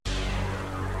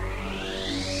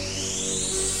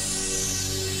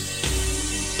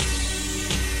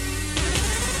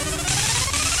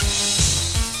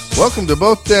Welcome to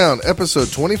Both Down,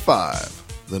 episode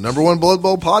 25, the number one Blood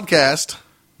Bowl podcast.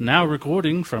 Now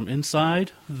recording from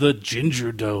inside the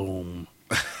Ginger Dome.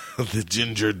 The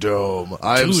Ginger Dome.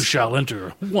 Two shall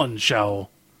enter, one shall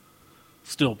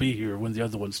still be here when the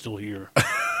other one's still here.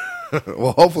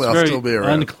 Well, hopefully I'll still be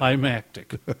around.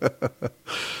 Unclimactic.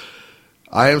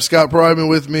 I am Scott Prime, and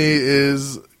with me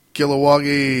is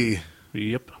Kilowoggy.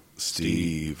 Yep.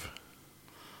 Steve.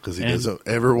 Because he doesn't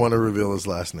ever want to reveal his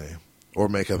last name or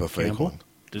make up a fake Campbell? one.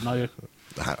 Didn't I?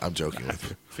 I'm joking with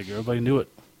you. Figure everybody knew it.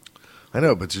 I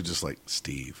know, but you're just like,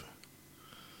 Steve.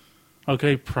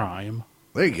 Okay, Prime.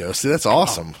 There you go. See, that's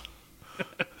awesome.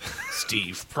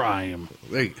 Steve Prime.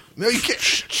 There you, no, you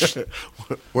can't.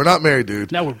 We're not married,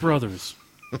 dude. Now we're brothers.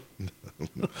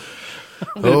 I'm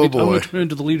Oh, going boy. to turn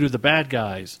into the leader of the bad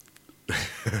guys.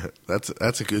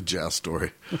 That's a good joust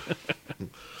story.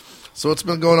 So what's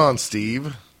been going on,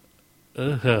 Steve?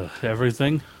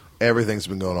 Everything. Everything's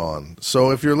been going on.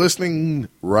 So if you're listening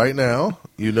right now,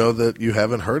 you know that you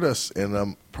haven't heard us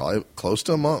in probably close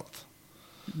to a month.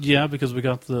 Yeah, because we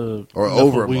got the Or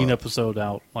over a Knuckle-ween month. episode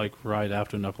out like right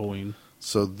after Knuckle-ween.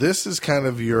 So this is kind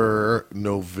of your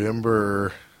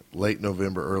November, late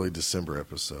November, early December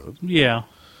episode. Yeah.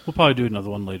 We'll probably do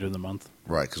another one later in the month.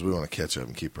 Right, because we want to catch up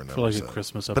and keep our For numbers like a up.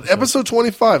 Christmas episode. But episode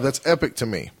 25, that's epic to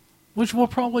me. Which we're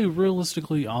probably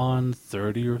realistically on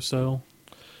 30 or so.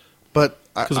 But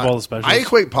Because of all the specials. I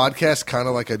equate podcasts kind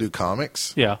of like I do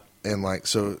comics. Yeah. And like,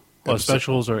 so... Well,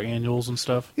 specials or annuals and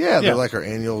stuff. Yeah, they're like our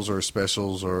annuals or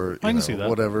specials or I can see that.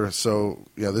 whatever. So,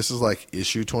 yeah, this is like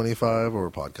issue 25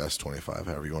 or podcast 25,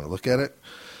 however you want to look at it.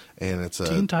 And it's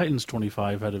Teen Titans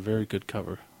 25 had a very good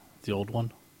cover. The old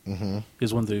one. Mm-hmm.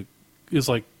 Is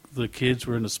like the kids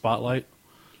were in the spotlight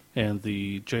and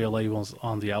the JLA was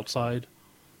on the outside.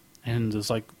 And it's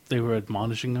like they were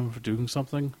admonishing them for doing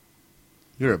something.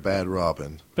 You're a bad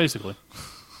Robin. Basically.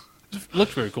 It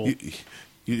looked very cool.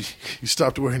 You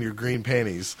stopped wearing your green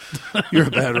panties. You're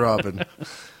a bad Robin.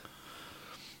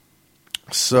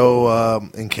 So,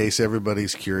 in case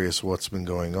everybody's curious what's been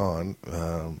going on,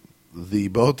 the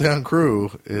Both Down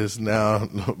crew is now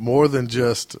more than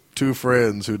just two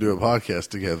friends who do a podcast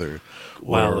together.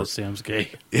 Wow, that sounds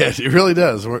gay. Yeah, it really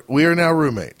does. We are now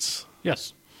roommates.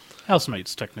 Yes.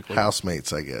 Housemates, technically.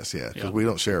 Housemates, I guess, yeah, because we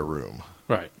don't share a room.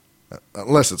 Right.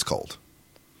 Unless it's cold.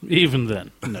 Even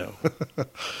then, no.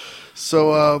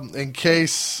 So, in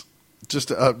case, just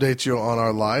to update you on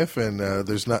our life, and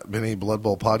there's not been any Blood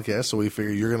Bowl podcast, so we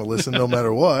figure you're going to listen no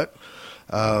matter what.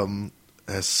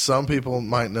 As some people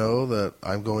might know, that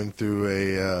I'm going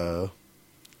through a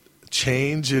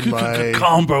change in my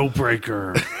combo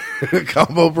breaker.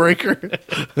 combo breaker.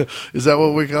 Is that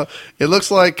what we call it? It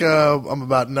looks like I'm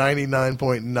about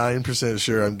 99.9%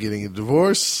 sure I'm getting a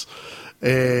divorce.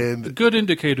 And The good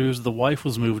indicator is the wife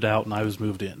was moved out and I was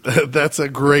moved in. that's a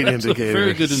great That's a indicator.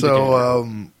 very good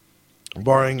So,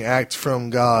 barring act from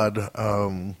God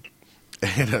and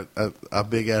a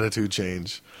big attitude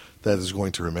change, that is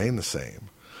going to remain the same.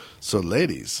 So,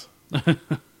 ladies, and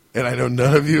I know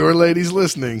none of you are ladies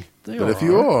listening, but if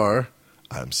you are,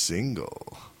 I'm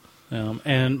single.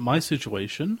 And my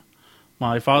situation,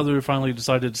 my father finally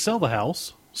decided to sell the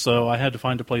house, so I had to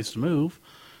find a place to move.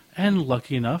 And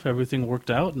lucky enough, everything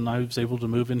worked out, and I was able to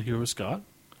move in here with Scott.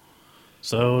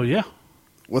 So, yeah.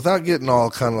 Without getting all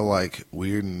kind of like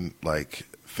weird and like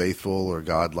faithful or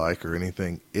godlike or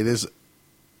anything, it is.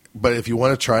 But if you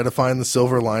want to try to find the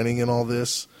silver lining in all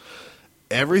this,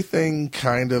 everything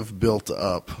kind of built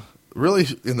up. Really,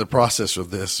 in the process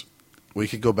of this, we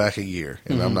could go back a year,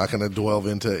 and I'm not going to delve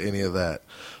into any of that.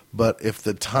 But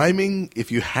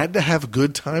if you had to have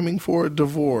good timing for a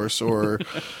divorce or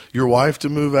your wife to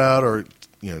move out or,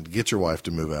 get your wife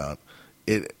to move out,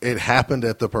 it happened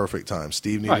at the perfect time.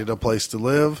 Steve needed a place to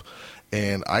live,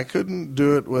 and I couldn't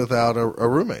do it without a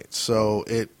roommate. So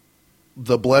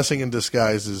the blessing in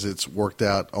disguise is it's worked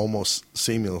out almost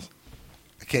seamlessly.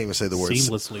 I can't even say the word.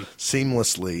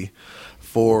 Seamlessly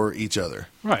for each other.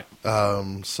 Right.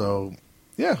 So,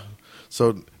 yeah.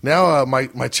 So now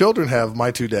my children have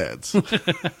my two dads.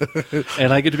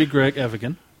 And I get to be Greg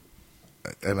Evigan.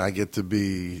 And I get to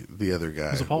be the other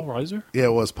guy. Was it Paul Reiser? Yeah,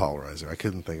 it was Paul Reiser. I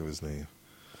couldn't think of his name.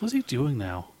 What's he doing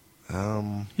now?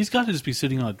 He's got to just be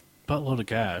sitting on a buttload of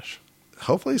cash.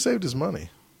 Hopefully he saved his money.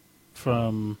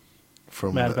 From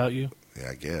Mad About You?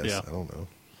 Yeah, I guess. Yeah. I don't know.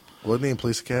 Wasn't he in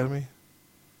Police Academy?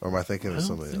 Or am I thinking of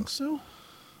somebody else? So.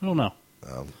 I don't know.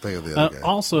 Think of the other guy.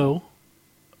 Also,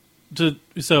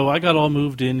 so I got all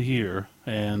moved in here,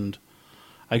 and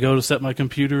I go to set my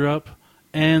computer up,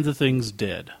 and the thing's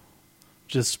dead.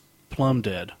 Just plumb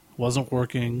dead. Wasn't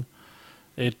working.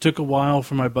 It took a while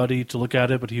for my buddy to look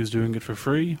at it, but he was doing it for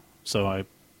free, so I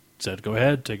said, go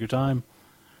ahead, take your time.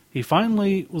 He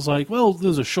finally was like, well,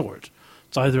 there's a short.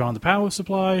 It's either on the power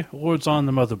supply or it's on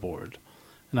the motherboard.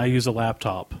 And I use a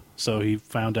laptop, so he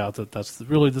found out that that's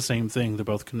really the same thing. They're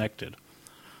both connected.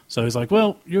 So he's like,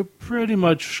 well, you're pretty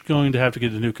much going to have to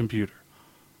get a new computer.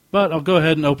 But I'll go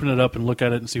ahead and open it up and look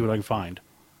at it and see what I can find.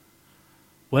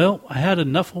 Well, I had a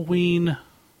Nuffleween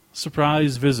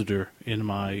surprise visitor in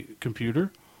my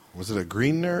computer. Was it a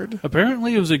green nerd?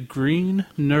 Apparently it was a green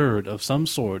nerd of some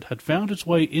sort, had found its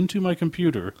way into my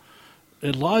computer.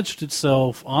 It lodged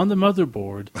itself on the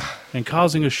motherboard and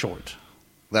causing a short.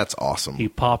 That's awesome. He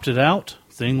popped it out.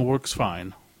 Thing works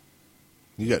fine.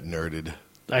 You got nerded.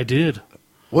 I did.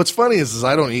 What's funny is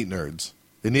I don't eat nerds,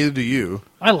 and neither do you.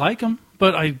 I like them,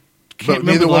 but I can't But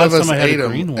remember neither the one last of us time I had ate a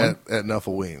them green one. at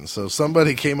Nuffleween. So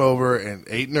somebody came over and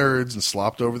ate nerds and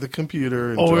slopped over the computer.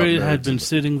 And Or dropped it had nerds been in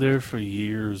sitting there for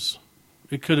years.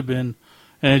 It could have been,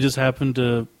 and it just happened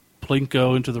to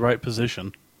plinko into the right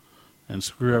position and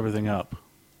screw everything up.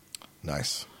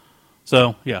 Nice.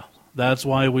 So, yeah, that's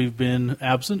why we've been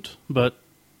absent, but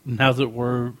now that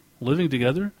we're living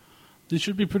together, this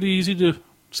should be pretty easy to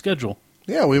schedule.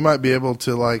 Yeah, we might be able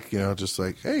to just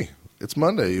hey, it's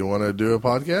Monday. You want to do a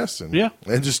podcast?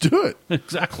 And just do it.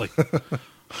 Exactly.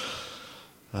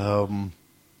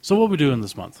 So what are we doing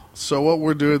this month? So what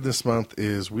we're doing this month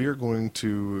is we are going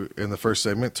to, in the first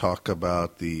segment, talk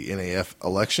about the NAF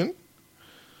election.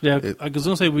 Yeah, I was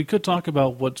going to say we could talk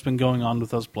about what's been going on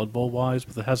with us Blood Bowl-wise,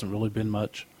 but there hasn't really been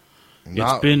much.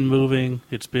 It's been moving.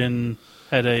 It's been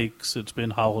headaches. It's been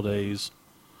holidays.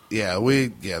 Yeah,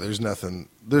 there's nothing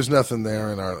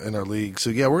there in our league. So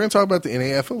yeah, we're going to talk about the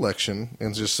NAF election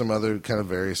and just some other kind of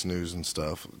various news and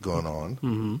stuff going on.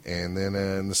 Mm-hmm. And then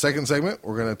in the second segment,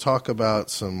 we're going to talk about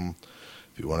some,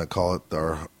 if you want to call it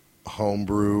our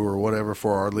homebrew or whatever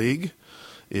for our league.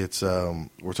 It's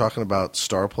we're talking about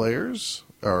star players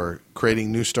or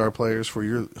creating new star players for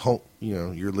your home,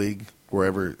 your league,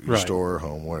 wherever your store or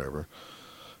home, whatever.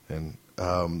 And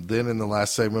then in the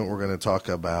last segment, we're going to talk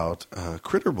about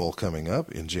Critter Bowl coming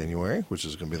up in January, which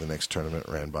is going to be the next tournament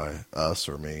ran by us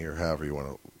or me or however you want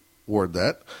to word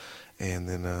that. And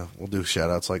then we'll do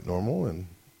shout-outs like normal and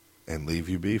leave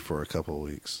you be for a couple of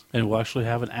weeks. And we'll actually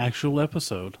have an actual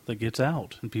episode that gets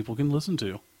out and people can listen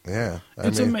to. Yeah.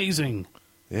 It's amazing.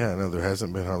 Yeah, I know. There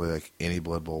hasn't been hardly any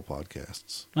Blood Bowl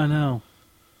podcasts. I know.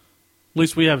 At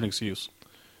least we have an excuse.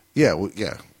 Yeah,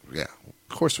 yeah. Of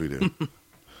course we do.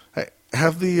 Hey,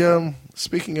 have the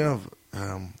speaking of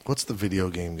what's the video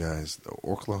game guys? The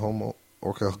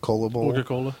Orca-Cola Bowl.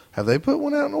 Orca-Cola. Have they put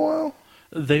one out in a while?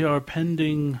 They are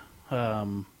pending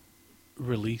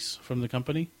release from the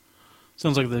company.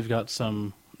 Sounds like they've got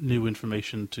some new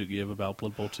information to give about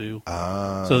Blood Bowl 2.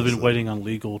 So they've been waiting on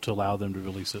legal to allow them to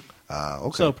release it.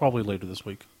 Okay. So probably later this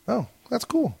week. Oh, that's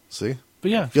cool. See?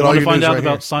 But yeah, if you want to find out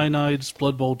about Cyanide's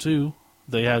Blood Bowl 2,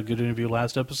 they had a good interview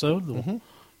last episode. Mm-hmm.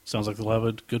 Sounds like they'll have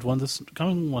a good one this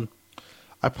coming one.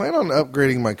 I plan on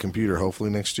upgrading my computer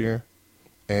hopefully next year.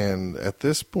 And at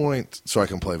this point, so I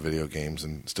can play video games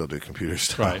and still do computer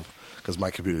stuff. Right. Because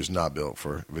my computer's not built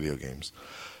for video games.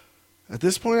 At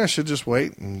this point, I should just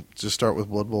wait and just start with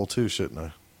Blood Bowl 2, shouldn't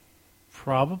I?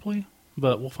 Probably,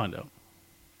 but we'll find out.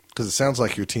 Because it sounds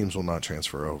like your teams will not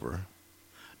transfer over.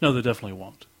 No, they definitely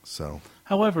won't. So,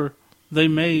 however, they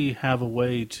may have a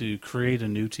way to create a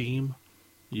new team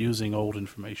using old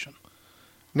information.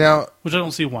 Now, which I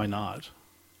don't see why not.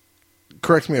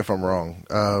 Correct me if I'm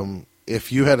wrong.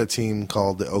 If you had a team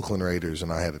called the Oakland Raiders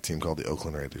and I had a team called the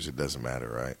Oakland Raiders, it doesn't matter,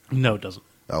 right? No, it doesn't.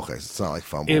 Okay, so it's not like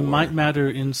Fumble. It might matter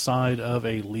inside of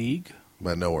a league.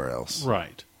 But nowhere else.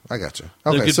 Right. I got you.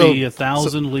 Okay, there could be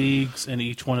 1,000 leagues, and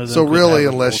each one of them. So could really,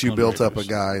 have unless you Oakland built up Raiders. a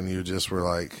guy and you just were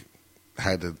like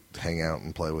had to hang out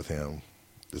and play with him,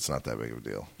 it's not that big of a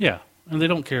deal. Yeah, and they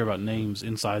don't care about names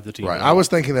inside the team. Right. I was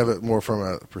thinking of it more from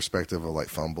a perspective of like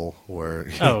Fumble, where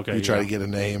you try to get a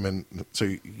name, and so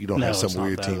you don't have some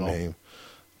weird team name.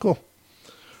 Cool.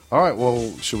 All right.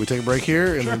 Well, should we take a break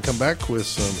here and then come back with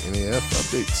some NAF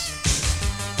updates?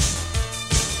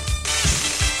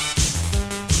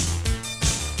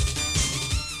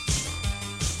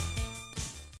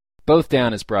 Both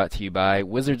Down is brought to you by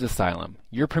Wizards Asylum,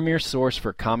 your premier source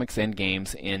for comics and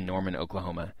games in Norman,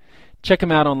 Oklahoma. Check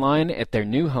them out online at their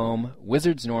new home,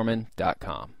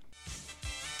 wizardsnorman.com.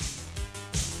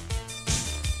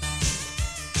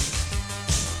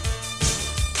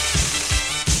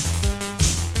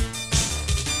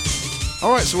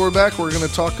 All right, so we're back. We're going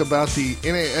to talk about the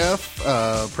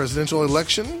NAF presidential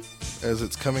election as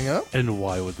it's coming up. And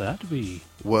why would that be?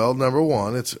 Well, number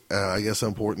one, it's, I guess, an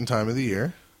important time of the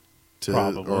year.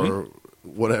 Probably. Or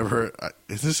whatever.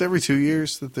 Is this every 2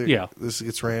 years that this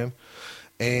gets ran?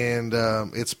 And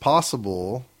it's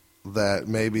possible that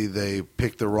maybe they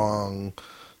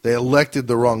elected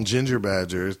the wrong Ginger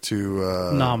Badger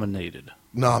to Nominated.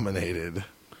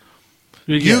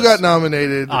 You Yes, got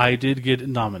nominated I did get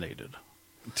nominated.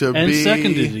 to And be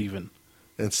seconded even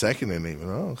and seconded even.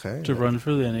 Oh, okay. to run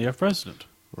for the NAF president.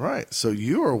 Right. So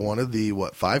you are one of the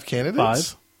 5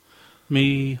 candidates? 5.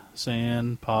 Me,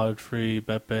 San, Podfree,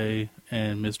 Beppe,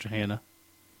 and Mr. Hanna.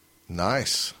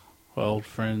 Nice. Old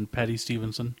friend Patty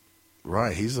Stevenson.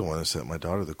 Right. He's the one that sent my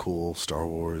daughter the cool Star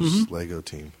Wars Lego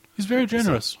team. He's very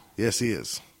generous. Yes, he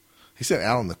is. He sent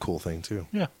Alan the cool thing too.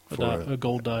 Yeah, For a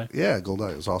gold die. Yeah, gold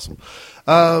eye. It was awesome.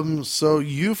 So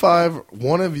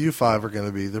one of you 5 are going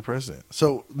to be the president.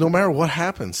 So no matter what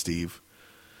happens, Steve,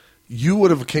 you would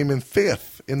have came in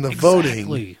 5th in the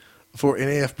voting for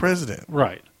NAF president.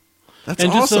 Right. That's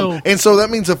And just awesome. And so that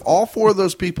means if all 4 of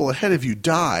those people ahead of you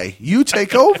die, you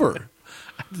take over.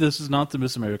 This is not the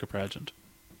Miss America pageant.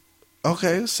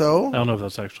 Okay, so I don't know if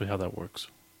that's actually how that works.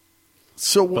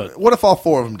 But- what if all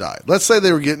 4 of them died? Let's say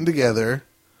they were getting together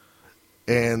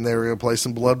and they were going to play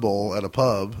some Blood Bowl at a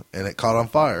pub and it caught on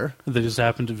fire. They just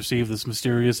happened to receive this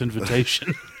mysterious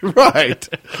invitation. Right.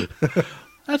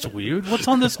 That's weird. What's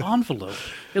on this envelope?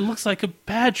 It looks like a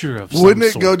badger of some Wouldn't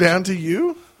it sort. go down to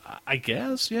you? I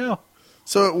guess, yeah.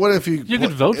 So what if you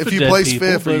could vote if for you dead place people,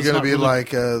 5th? but Are you it's going to not be really- like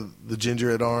the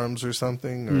Ginger at Arms or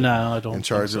something? Or No, I don't in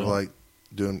charge think of so.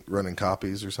 like running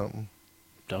copies or something.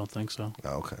 Don't think so.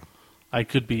 Oh, okay. I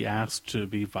could be asked to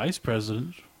be vice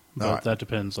president, but All right. that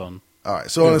depends on... All right.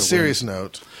 So on Whoever a serious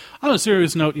note, On a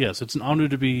serious note, yes, it's an honor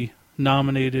to be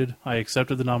nominated. I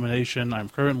accepted the nomination. I'm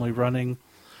currently running.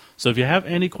 So if you have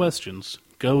any questions,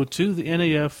 go to the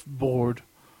NAF board,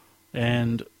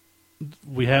 and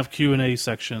we have Q&A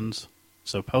sections,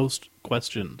 so post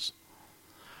questions.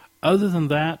 Other than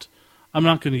that, I'm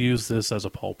not going to use this as a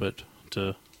pulpit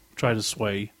to try to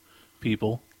sway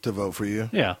people. to vote for you.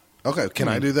 Yeah, Okay. Can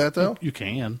I do that though? you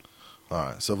can. All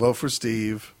right. So vote for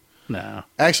Steve. Nah.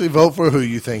 Actually, vote for who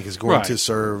you think is going Right. to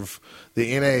serve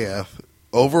the NAF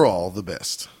overall the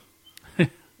best.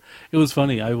 It was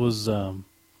funny. I was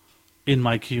in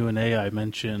my Q&A. I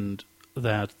mentioned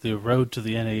that the road to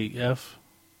the NAF,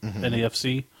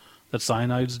 NAFC, that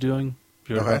Cyanide's doing.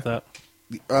 Have you heard about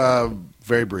that?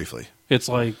 Very briefly. It's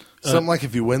like Something like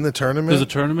if you win the tournament. there's a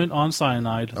tournament on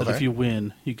Cyanide that Okay. if you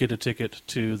win, you get a ticket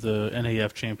to the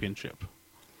NAF championship,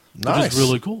 nice. which is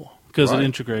really cool because Right. it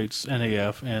integrates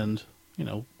NAF and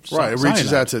Right. It reaches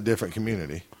Cyanide. out to a different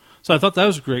community. So I thought that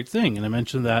was a great thing, and I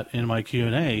mentioned that in my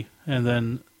Q&A, and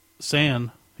then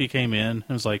San, he came in and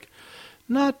was like,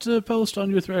 not to post on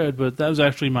your thread, but that was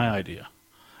actually my idea.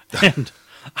 And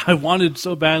I wanted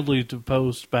so badly to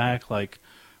post back like,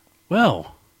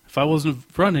 well, if I wasn't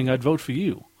running, I'd vote for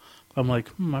you. I'm like,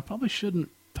 I probably shouldn't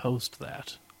post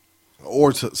that.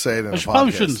 Or to say it in I a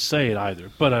probably podcast. shouldn't say it either,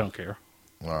 but I don't care.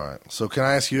 All right. So can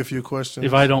I ask you a few questions?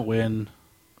 If I don't win,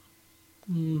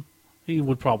 he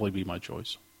would probably be my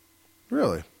choice.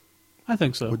 Really? I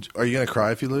think so. Are you going to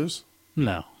cry if you lose?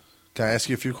 No. Can I ask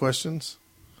you a few questions?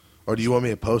 Or do you want me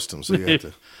to post them so you have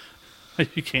to?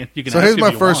 You can So ask here's if my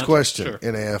you first want. question, Sure.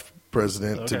 NAF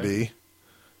president to Okay. be.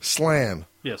 Slan,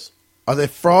 Yes. are they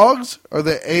frogs or are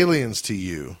they aliens to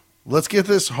you? Let's get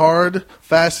this hard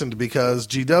fastened because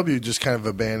GW just kind of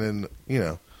abandoned,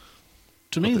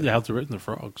 To me, they have to written the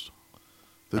frogs.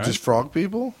 they're All just frog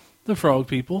people? The frog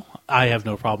people. I have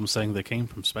no problem saying they came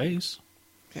from space.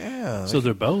 Yeah. So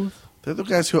they're both. they're the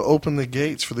guys who open the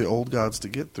gates for the old gods to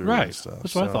get through Right. and stuff.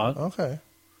 That's what I thought. Okay.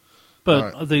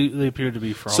 But All they appear to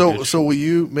be frogish. So will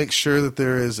you make sure that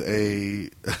there is a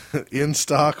in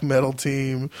stock metal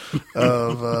team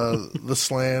of the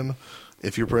Slan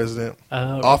if you're president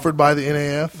offered by the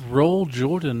NAF? Roll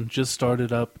Jordan just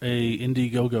started up a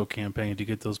Indiegogo campaign to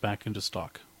get those back into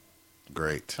stock,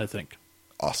 Great, I think.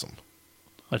 awesome.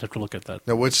 I'd have to look at that.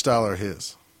 Now, which style are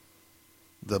his?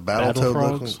 The Battle Battletoad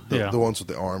frogs? looking, Yeah. the ones with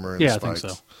the armor and Yeah, I the think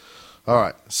spikes. so. All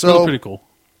right, Those so are pretty cool.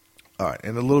 all right,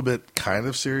 and a little bit kind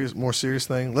of serious, more serious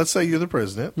thing. Let's say you're the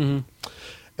president, Mm-hmm.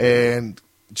 and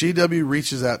GW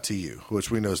reaches out to you, which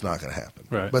we know is not going to happen.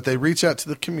 Right. But they reach out to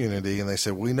the community and they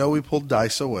say, "We know we pulled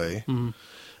Dice away, Mm-hmm.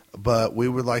 but we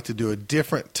would like to do a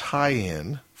different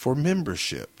tie-in for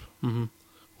membership." Mm-hmm.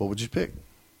 What would you pick?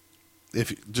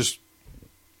 If you just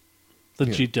The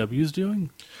Yeah. GW's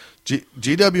doing?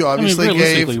 GW obviously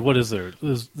realistically, gave. what is there?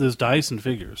 There's dice and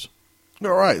figures. All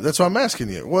right, that's what I'm asking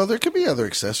you. Well, there could be other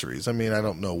accessories. I mean, I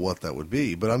don't know what that would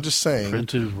be, but I'm just saying.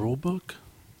 Printed rule book?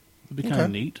 Would be kind Okay.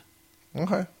 of neat.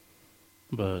 Okay.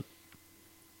 But,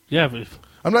 yeah, but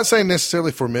I'm not saying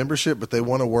necessarily for membership, but they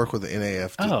want to work with the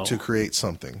NAF Oh. to create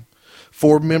something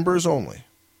for members only.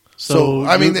 So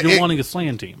I mean, you're wanting a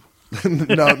slan team.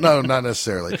 no, not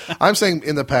necessarily. I'm saying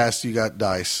in the past you got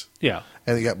dice. Yeah.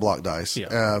 And you got block dice.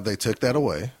 Yeah. They took that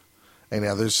away. And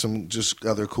now there's some just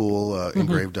other cool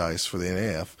engraved dice for the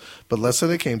NAF. But let's say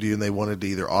they came to you and they wanted to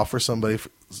either offer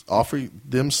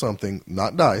them something,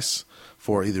 not dice,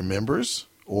 for either members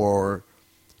or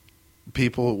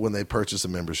people when they purchase a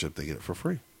membership, they get it for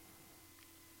free.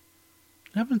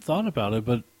 I haven't thought about it,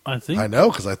 but I think I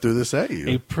know because I threw this at a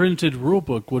you. printed rule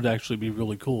book would actually be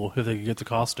really cool if they could get the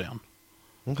cost down.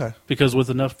 Okay. Because with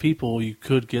enough people, you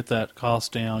could get that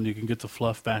cost down. You can get the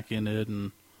fluff back in it,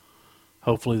 and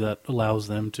hopefully that allows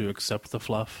them to accept the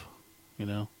fluff, you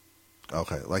know?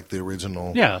 Okay, like the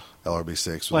original LRB6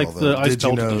 with like all the Ice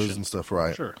Belt Diginos edition. and stuff,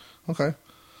 right? Sure. Okay.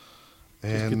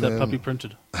 Just And get that then, puppy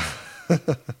printed.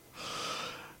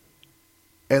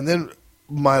 And then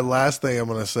my last thing I'm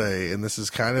going to say, and this is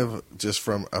kind of just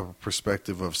from a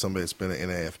perspective of somebody that's been an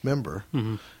NAF member,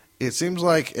 it seems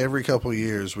like every couple of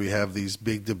years we have these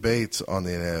big debates on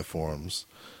the NAF forums,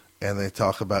 and they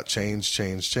talk about change.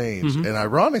 And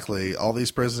ironically, all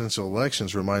these presidential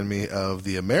elections remind me of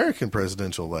the American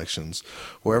presidential elections,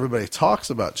 where everybody talks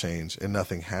about change and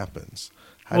nothing happens.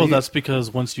 That's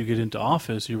because once you get into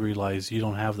office, you realize you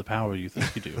don't have the power you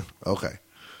think you do. Okay.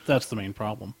 That's the main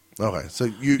problem. Okay, so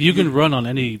you can run on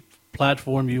any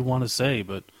platform you want to say,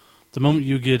 but the moment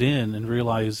you get in and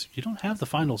realize you don't have the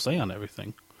final say on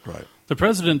everything. Right. The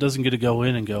president doesn't get to go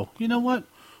in and go, you know what?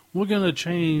 We're going to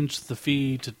change the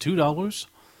fee to $2,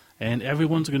 and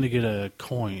everyone's going to get a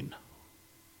coin.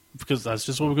 Because that's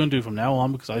just what we're going to do from now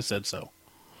on because I said so.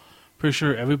 Pretty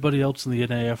sure everybody else in the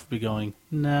NAF will be going,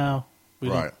 no, we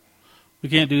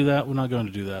can't do that. We're not going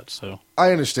to do that. So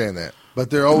I understand that.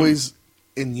 But they're always...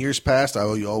 In years past, I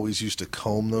always used to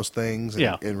comb those things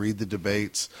and read the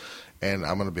debates. And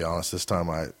I'm going to be honest, this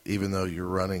time, even though you're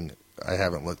running, I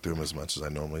haven't looked through them as much as I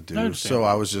normally do. So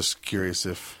I was just curious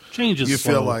if change is you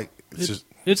slow. feel like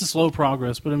it's a slow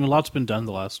progress, but I mean, a lot's been done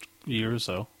the last year or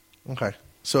so. Okay.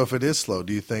 So if it is slow,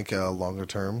 do you think longer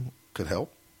term could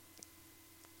help?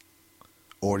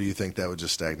 Or do you think that would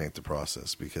just stagnate the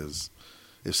process? Because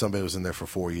if somebody was in there for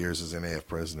 4 years as NAF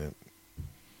president...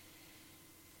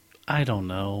 I don't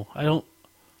know.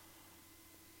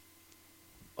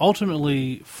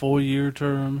 Ultimately, 4-year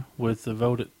term with the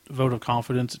vote of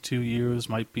confidence at 2 years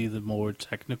might be the more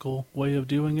technical way of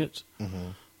doing it,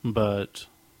 but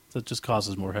that just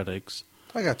causes more headaches.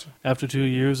 I got you. After 2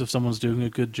 years, if someone's doing a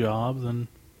good job, then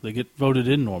they get voted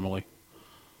in normally.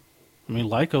 I mean,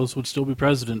 Lycos would still be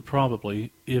president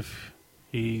probably if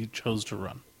he chose to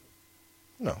run.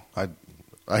 No, I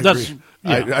agree.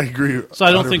 Yeah. I agree. So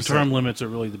I don't 100%. think term limits are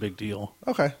really the big deal.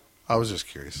 Okay. I was just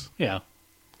curious. Yeah.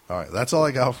 All right. That's all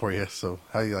I got for you. So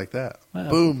how do you like that?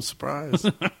 Boom. Surprise.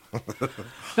 Like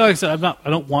I said, I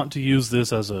don't want to use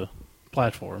this as a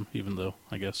platform, even though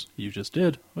I guess you just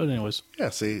did. But anyways. Yeah,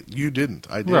 see, you didn't.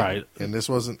 I did. Right. And this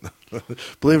wasn't,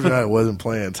 believe it or not, it wasn't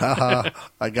planned. Ha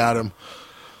I got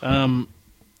him.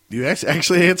 You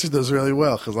actually answered those really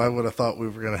well, because I would have thought we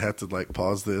were going to have to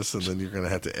pause this, and then you're going to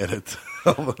have to edit.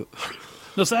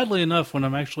 No, sadly enough, when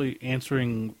I'm actually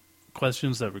answering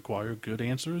questions that require good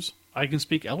answers, I can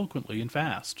speak eloquently and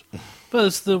fast. But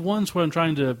it's the ones where I'm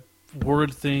trying to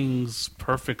word things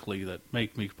perfectly that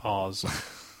make me pause and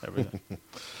everything.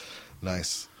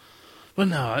 Nice. But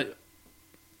no,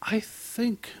 I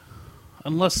think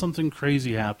unless something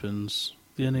crazy happens,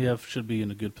 the NAF should be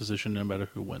in a good position no matter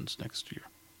who wins next year.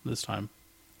 This time.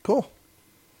 Cool.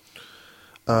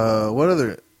 What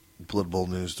other Blood Bowl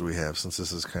news do we have, since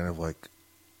this is kind of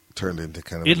turned into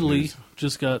kind of Italy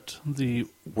just got the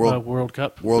World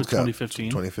Cup for 2015.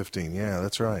 2015, yeah,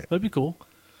 that's right. That'd be cool.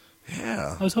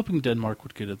 Yeah. I was hoping Denmark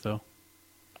would get it, though.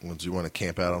 Well, do you want to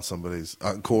camp out on somebody's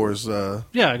Core's yeah,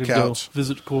 I could couch? go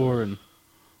visit Core, and at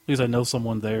least I know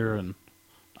someone there, and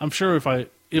I'm sure if I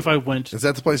went... Is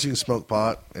that the place you can smoke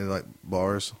pot in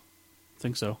bars? I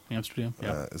think so. Amsterdam.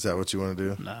 Yeah. Is that what you want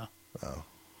to do? No.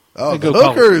 Oh, the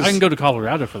hookers! I can go to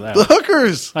Colorado for that. The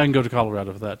hookers! I can go to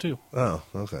Colorado for that, too. Oh,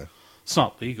 okay. It's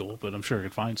not legal, but I'm sure I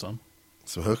could find some.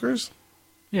 Some hookers?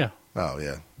 Yeah. Oh,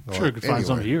 yeah. I'm sure I could find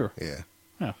some here. Yeah.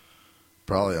 Yeah.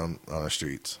 Probably on our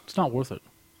streets. It's not worth it.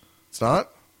 It's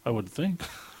not? I would think.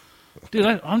 Dude,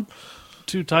 I'm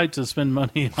too tight to spend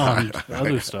money on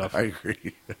other stuff. I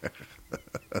agree.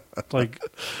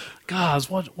 Guys,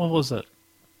 what was that?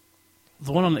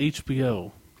 The one on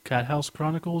HBO, Cat House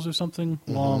Chronicles or something,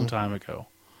 long time ago.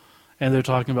 And they're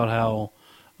talking about how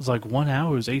it's 1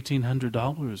 hour is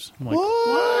 $1,800. I'm like,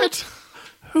 what?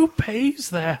 Who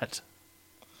pays that?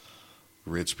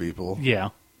 Rich people. Yeah.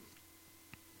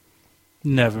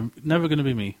 Never going to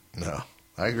be me. No,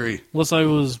 I agree. Unless I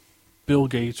was Bill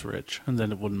Gates rich, and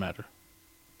then it wouldn't matter.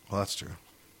 Well, that's true.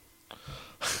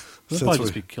 They'll Since probably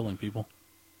just we- be killing people,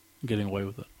 and getting away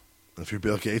with it. If you're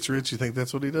Bill Gates rich, you think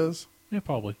that's what he does? Yeah,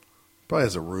 probably. Probably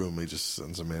has a room. He just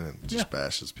sends them in and just Yeah.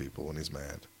 bashes people when he's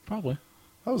mad. Probably.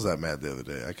 I was that mad the other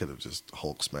day. I could have just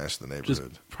Hulk smashed the Just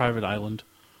neighborhood. private island.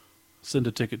 Send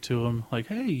a ticket to him. Like,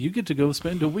 hey, you get to go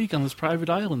spend a week on this private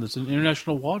island that's in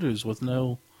international waters with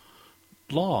no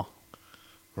law.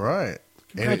 Right.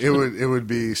 And it would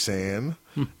be Sam,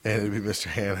 and it'd be Mr.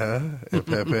 Hannah and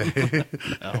Pepe.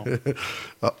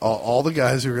 No. all the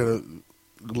guys who are going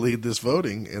to lead this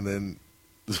voting, and then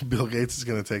Bill Gates is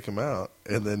going to take him out,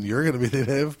 and then you're going to be the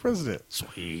next president.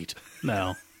 Sweet.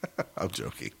 No. I'm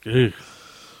joking. Ugh.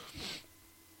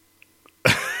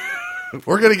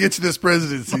 We're going to get you this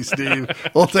presidency, Steve.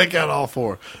 We'll take out all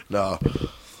four. No.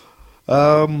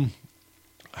 I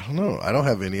don't know. I don't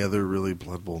have any other really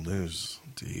Blood Bowl news.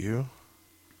 Do you?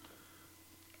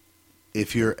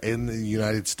 If you're in the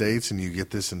United States and you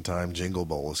get this in time, Jingle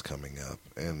Bowl is coming up.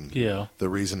 And Yeah. the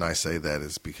reason I say that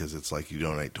is because it's like you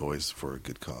donate toys for a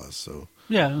good cause. So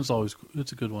Yeah, it's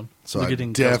a good one. I They're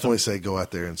getting definitely custom- say go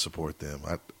out there and support them.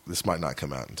 This might not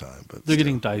come out in time, but They're still.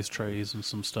 getting dice trays and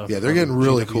some stuff. Yeah, they're from getting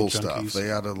really GW cool Junkies, stuff.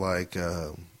 They ought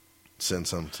to send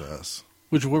some to us.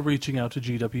 which we're reaching out to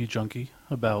GW Junkie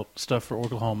about stuff for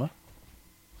Oklahoma.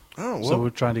 Oh, well, So we're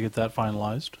trying to get that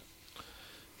finalized.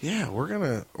 yeah,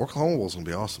 Oklahoma Bowl's going to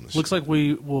be awesome this Looks year. like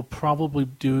we will probably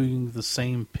be doing the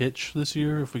same pitch this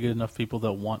year if we get enough people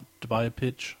that want to buy a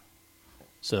pitch.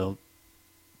 So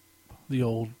the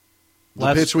old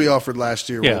The pitch we offered last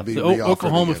year will be the re-offered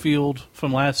Oklahoma again. field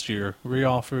from last year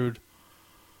reoffered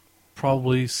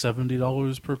probably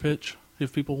 $70 per pitch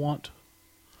if people want.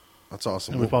 That's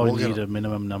awesome. And we probably get need a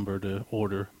minimum number to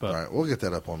order. But All right, we'll get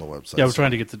that up on the website. yeah, we're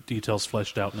trying to get the details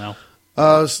fleshed out now.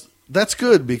 That's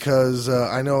good because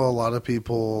I know a lot of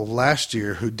people last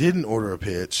year who didn't order a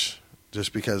pitch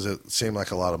just because it seemed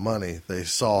like a lot of money. They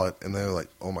saw it and they were like,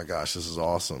 "Oh my gosh, this is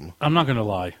awesome!" I'm not going to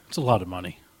lie; it's a lot of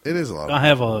money. It is a lot. I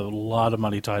have a lot of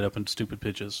money tied up in stupid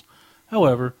pitches.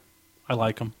 However, I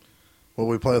like them. Well,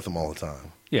 we play with them all the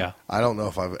time. Yeah, I don't know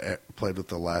if I've played with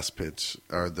the last pitch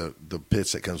or the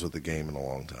pitch that comes with the game in a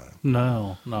long time.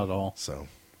 no, not at all. So,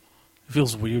 It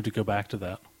feels weird to go back to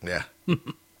that. yeah,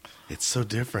 it's so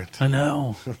different. I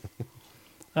know.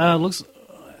 Looks.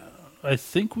 I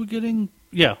think we're getting.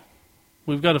 Yeah,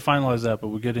 we've got to finalize that, but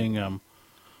we're getting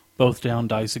both down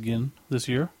dice again this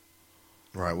year.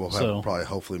 Right, we'll have So- probably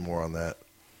hopefully more on that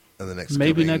in the next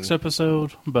Maybe coming- next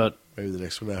episode, but maybe the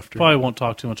next one after. probably won't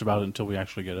talk too much about it until we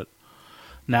actually get it.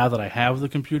 Now that I have the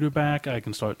computer back, I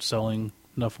can start selling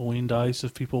Nuffleween dice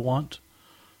if people want.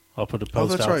 I'll put a Oh,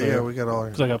 post that's out right. there Yeah, we got all.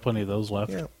 because I got plenty of those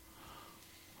left. Yeah,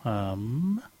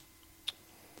 Um,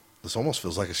 this almost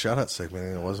feels like a shout out segment,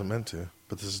 and it wasn't meant to.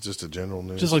 But this is just a general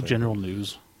news. just like thing. general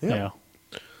news. Yeah.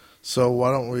 Yeah. So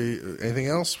why don't we? Anything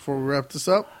else before we wrap this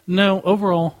up? No,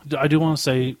 overall, I do want to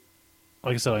say,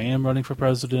 like I said, I am running for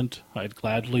president. I'd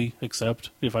gladly accept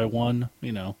if I won.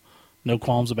 No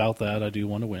qualms about that. I do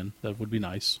want to win. That would be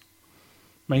nice.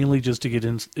 Mainly just to get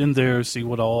in there, see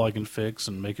what all I can fix,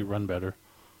 and make it run better.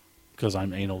 Because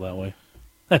I'm anal that way.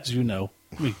 As you know,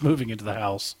 me moving into the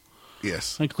house.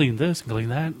 Yes. I clean this, clean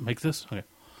that, make this. Okay.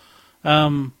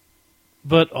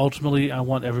 But ultimately, I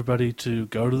want everybody to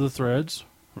go to the threads,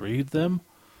 read them.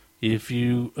 If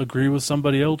you agree with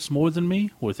somebody else more than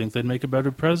me, or think they'd make a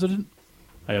better president,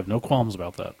 I have no qualms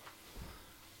about that.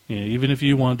 Even if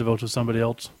you wanted to vote for somebody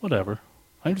else, whatever.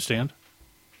 I understand.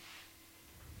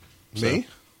 Me?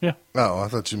 Yeah. Oh, I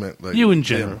thought you meant like You in them.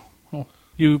 general. Well,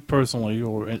 you personally,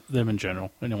 or them in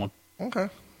general. Anyone. Okay.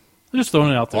 I'm just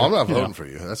throwing it out there. Well, I'm not you know. voting for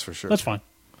you. That's for sure. That's fine.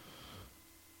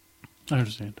 I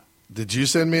understand. Did you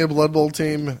send me a Blood Bowl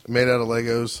team made out of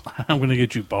Legos? I'm going to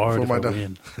get you barred For if my I di-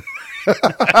 win.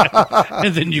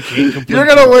 And then you can't complete You're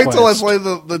gonna the wait till I request. play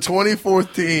the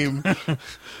 24th team,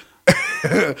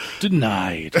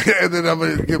 Denied. and then I'm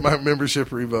gonna get my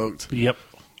membership revoked. Yep.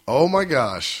 Oh my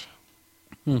gosh.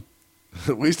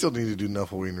 We still need to do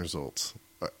Nuffleween results.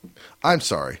 I'm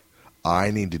sorry. I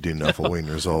need to do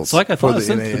Nuffleween results. It's like I thought for I the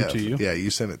sent them NAF. to you. Yeah, you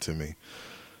sent it to me.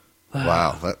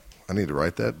 Wow, I need to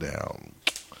write that down.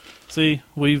 See,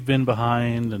 we've been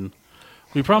behind, and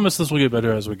we promise this will get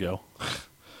better as we go.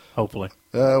 Hopefully.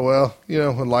 Well,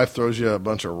 when life throws you a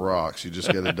bunch of rocks, you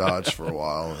just got to dodge for a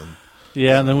while. And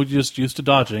Yeah, and then we're just used to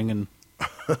dodging. And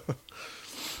yeah,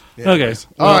 Okay, anyways.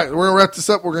 well- All right, we're gonna wrap this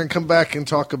up. We're gonna come back and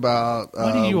talk about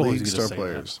Why do you always league get to star say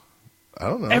players. I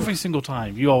don't know. every single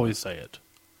time, you always say it.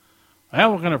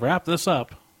 Well, we're going to wrap this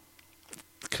up.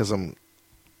 Because I'm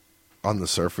on the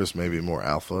surface maybe more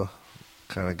alpha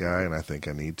kind of guy, and I think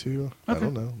I need to. I Okay.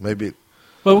 don't know. Maybe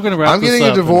Well, we're going to wrap I'm this getting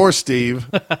up. a divorce, Steve.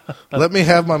 Let me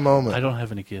have my I moment. don't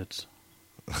have any kids.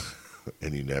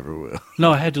 And you never will.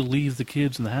 No, I had to leave the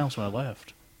kids in the house when I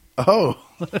left. Oh,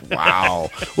 wow.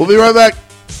 We'll be right back.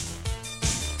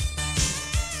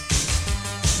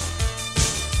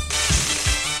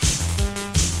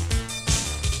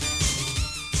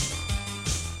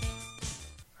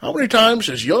 How many times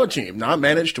has your team not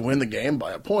managed to win the game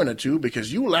by a point or two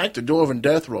because you lack the Dwarven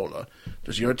Death Roller?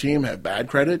 Does your team have bad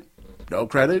credit? No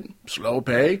credit? Slow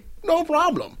pay? No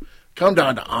problem. Come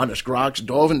down to Honest Grok's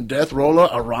Dwarven Death Roller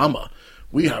Arama.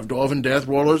 We have Dwarven Death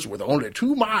Rollers with only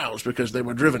 2 miles because they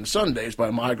were driven Sundays by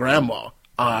my grandma.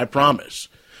 I promise.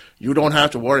 You don't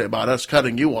have to worry about us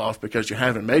cutting you off because you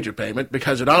haven't made your payment,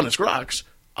 because at Honest Grok's,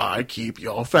 I keep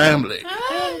your family.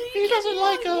 He doesn't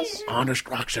like us. Honest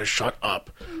Grok says shut up.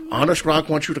 Honest Grok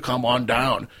wants you to come on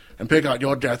down and pick out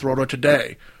your Death Roller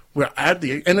today. We're at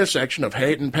the intersection of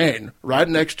Hate and Pain, right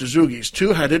next to Zoogie's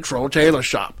two-headed troll tailor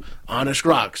shop. Honest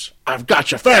Groks, I've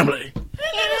got your family.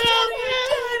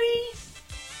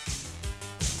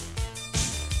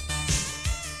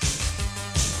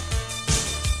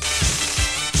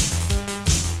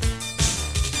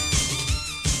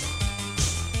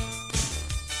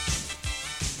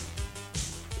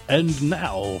 And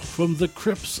now, from the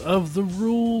crypts of the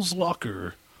Rules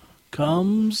Locker,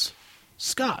 comes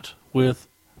Scott with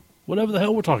whatever the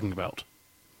hell we're talking about.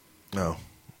 No.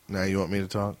 Now you want me to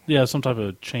talk? Yeah, some type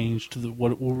of change to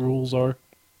what rules are.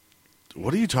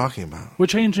 What are you talking about? We're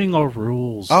changing our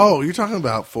rules. Oh, you're talking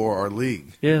about for our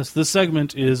league. Yes, this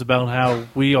segment is about how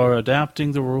we are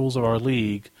adapting the rules of our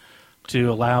league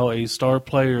to allow a star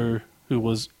player who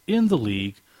was in the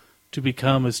league to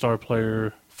become a star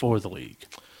player for the league.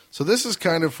 So this is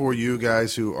kind of for you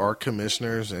guys who are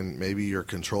commissioners and maybe you're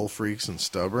control freaks and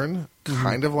stubborn,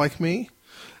 kind of like me.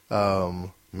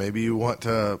 Maybe you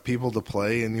want people to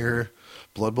play in your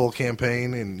Blood Bowl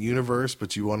campaign and universe,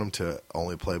 but you want them to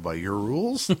only play by your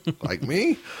rules, like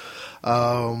me.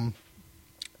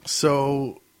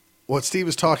 So what Steve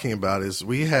is talking about is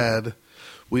we've had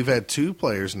 2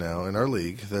 players now in our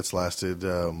league that's lasted.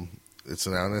 It's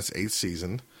now in its 8th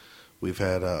season. We've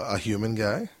had a human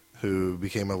guy who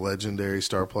became a legendary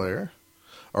star player,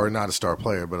 or not a star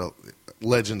player, but a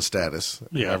legend status,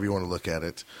 however you want to look at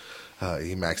it.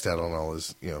 He maxed out on all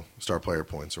his, star player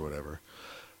points or whatever.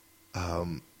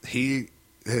 He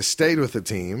has stayed with the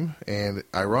team, and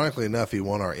ironically enough, he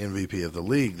won our MVP of the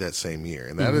league that same year,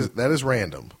 and that is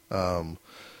random.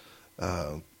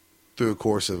 Through a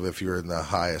course of if you're in the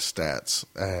highest stats,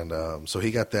 and so he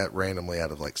got that randomly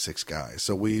out of like 6 guys.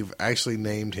 So we've actually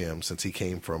named him, since he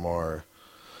came from our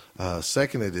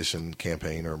second edition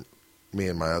campaign, or me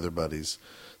and my other buddies.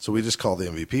 So we just call the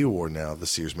MVP award now the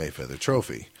Sears Mayfeather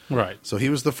Trophy. Right. So he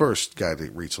was the first guy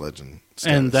to reach legend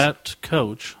status. And that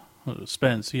coach,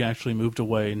 Spence, he actually moved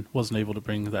away and wasn't able to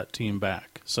bring that team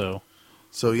back. So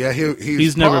yeah,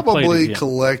 he's never played probably again.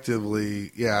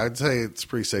 Collectively, I'd say it's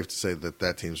pretty safe to say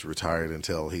that team's retired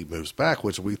until he moves back,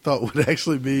 which we thought would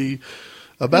actually be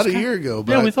about a year ago.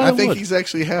 But yeah, we thought I it think would. he's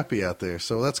actually happy out there,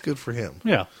 so that's good for him.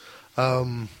 Yeah.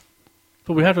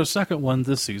 But we had our second one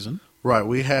this season. Right,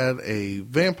 we had a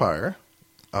vampire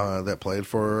that played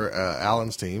for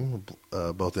Alan's team,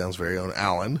 Both Downs' very own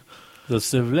Alan. The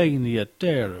Sylvania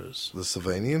Terrors. The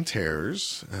Sylvanian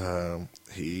Terrors.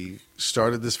 He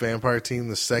started this vampire team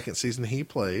the second season he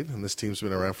played, and this team's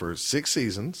been around for 6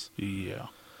 seasons. Yeah.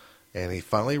 And he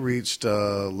finally reached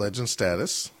legend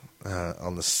status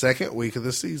on the second week of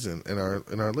the season in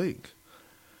our league.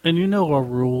 And you know our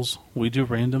rules. We do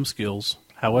random skills.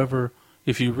 However,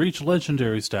 if you reach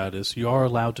legendary status, you are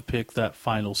allowed to pick that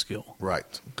final skill.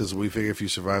 Right. Because we figure if you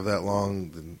survive that long,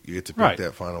 then you get to pick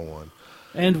that final one.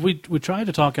 And we tried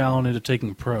to talk Alan into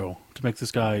taking pro to make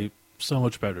this guy so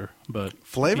much better, but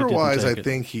flavor-wise, I think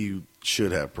think he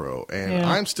should have pro, and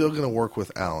Yeah. I'm still going to work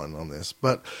with Alan on this.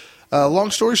 But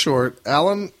long story short,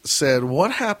 Alan said,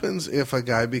 "What happens if a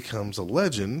guy becomes a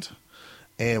legend?"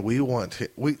 And we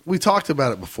talked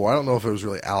about it before. I don't know if it was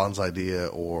really Alan's idea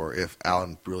or if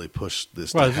Alan really pushed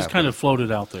this. Right, to it just happen. kind of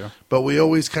floated out there. But we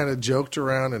always kind of joked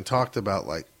around and talked about,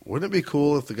 like, wouldn't it be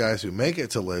cool if the guys who make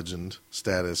it to legend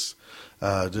status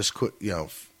just quit,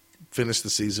 finish the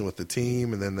season with the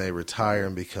team and then they retire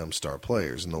and become star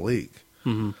players in the league?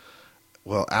 Mm-hmm.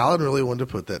 Well, Alan really wanted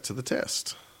to put that to the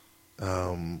test.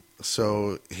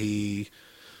 So he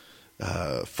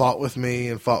fought with me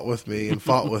and fought with me and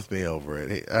fought with me over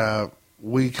it.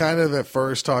 We kind of at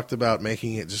first talked about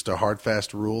making it just a hard,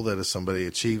 fast rule that if somebody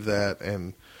achieved that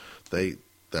and that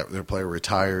their player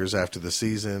retires after the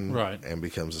season Right. and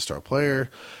becomes a star player.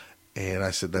 And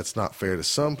I said that's not fair to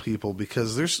some people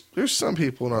because there's some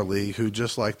people in our league who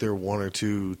just like their one or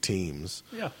two teams.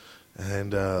 Yeah.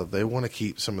 And they want to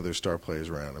keep some of their star players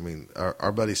around. I mean,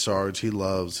 our buddy Sarge, he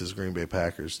loves his Green Bay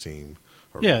Packers team.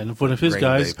 Yeah, and if one of his Green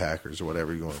guys, Bay Packers or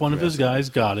whatever you want. if one of his guys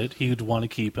got it, he would want to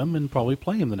keep him and probably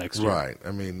play him the next year. Right.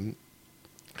 I mean,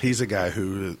 he's a guy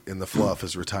who, in the fluff,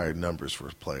 has retired numbers for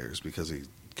players because he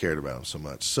cared about them so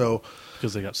much. So,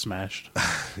 Because they got smashed.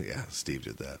 yeah, Steve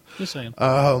did that. Just saying.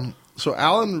 So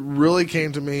Alan really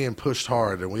came to me and pushed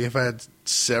hard, and we have had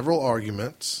several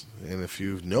arguments. And if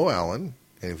you know Alan,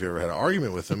 and if you ever had an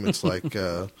argument with him, it's like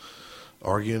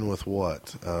arguing with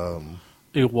what? A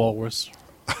walrus.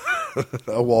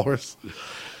 A walrus?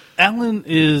 Alan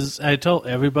is, I tell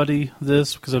everybody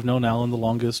this because I've known Alan the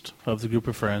longest of the group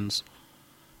of friends.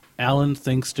 Alan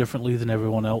thinks differently than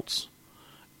everyone else.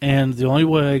 And the only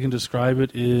way I can describe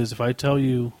it is if I tell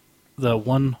you that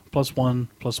 1 + 1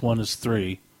 + 1 is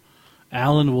 3,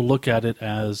 Alan will look at it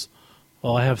as,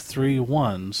 well, I have 3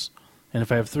 1s, and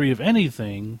if I have 3 of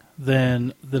anything,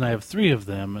 then I have 3 of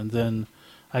them, and then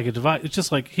I could divide. It's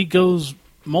just like he goes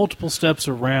multiple steps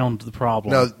around the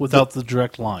problem Now, without the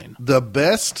direct line. The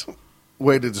best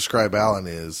way to describe Alan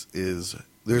is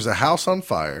there's a house on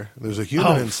fire, there's a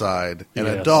human inside, and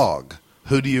a yes. dog.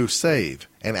 Who do you save?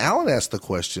 And Alan asked the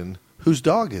question, whose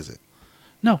dog is it?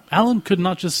 No, Alan could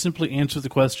not just simply answer the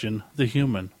question, the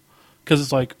human. Because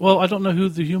it's like, well, I don't know who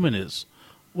the human is.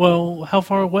 Well, how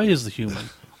far away is the human?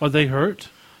 Are they hurt?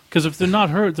 Because if they're not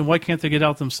hurt, then why can't they get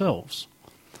out themselves?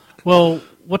 Well,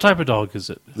 what type of dog is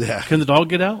it? Yeah. Can the dog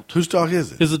get out? Whose dog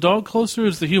is it? Is the dog closer or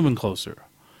is the human closer?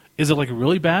 Is it like a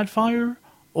really bad fire?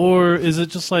 Or is it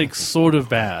just like sort of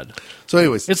bad? So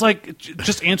anyways, It's like,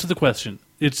 just answer the question.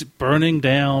 It's burning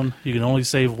down. You can only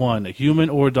save one, a human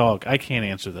or a dog. I can't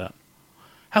answer that.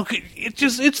 How could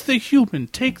it's the human.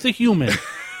 Take the human.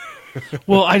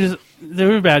 Well,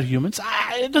 they're bad humans.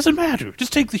 It doesn't matter.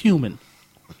 Just take the human.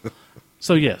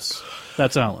 So yes,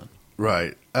 that's Alan.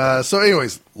 right. So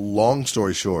anyways, long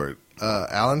story short,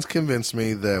 Alan's convinced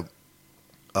me that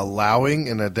allowing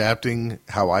and adapting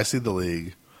how I see the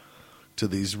league to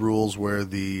these rules where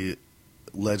the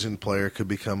legend player could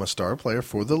become a star player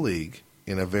for the league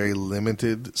in a very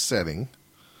limited setting,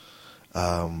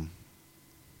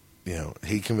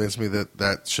 he convinced me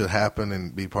that should happen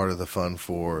and be part of the fun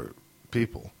for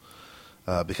people.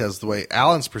 Because the way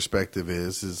Alan's perspective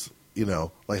is,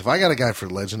 like if I got a guy for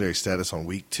legendary status on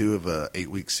week 2 of a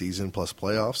 8-week season plus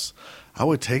playoffs, I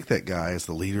would take that guy as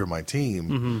the leader of my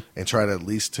team and try to at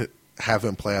least have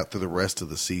him play out through the rest of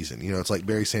the season. It's like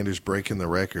Barry Sanders breaking the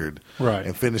record Right.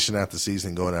 and finishing out the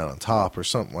season going out on top or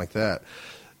something like that.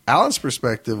 Alan's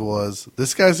perspective was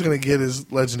this guy's going to get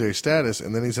his legendary status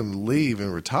and then he's going to leave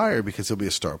and retire because he'll be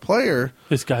a star player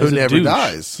This guy's who a never douche.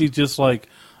 dies. He's just like,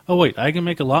 oh wait, I can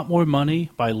make a lot more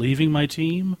money by leaving my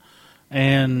team,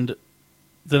 and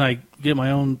then I get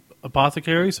my own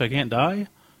apothecary so I can't die?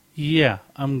 Yeah,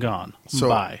 I'm gone.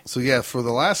 Bye. So yeah, for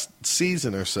the last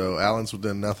season or so, Alan's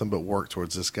done nothing but work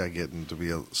towards this guy getting to be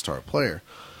a star player.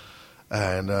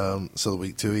 And so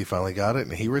week 2, he finally got it,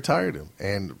 and he retired him.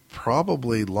 And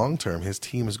probably long-term, his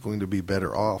team is going to be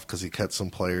better off because he cut some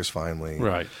players finally.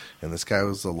 Right. And this guy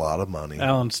was a lot of money.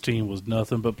 Alan's team was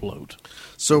nothing but bloat.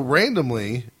 So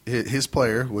randomly, his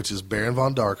player, which is Baron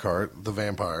von Darkheart, the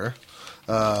vampire,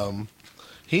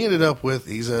 he ended up with,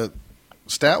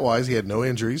 stat-wise, he had no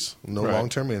injuries, no Right.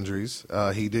 long-term injuries.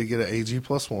 He did get an AG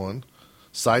 +1,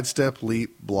 sidestep,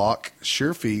 leap, block,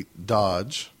 sure feet,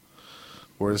 dodge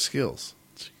were his skills.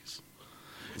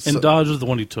 And So- Dodge was the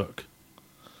one he took.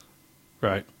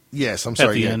 Right. Yes, I'm At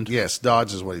sorry. the Yeah, end. yes,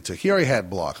 dodge is what he took. He already had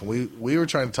block, and we were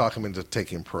trying to talk him into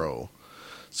taking pro,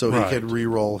 so Right. he could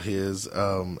re-roll his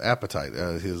appetite,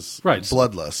 his Right.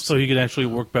 bloodlust. So he could actually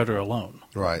work better alone.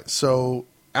 Right. So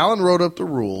Alan wrote up the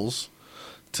rules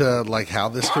to like how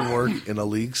this could work in a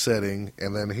league setting,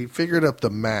 and then he figured up the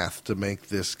math to make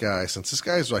this guy, since this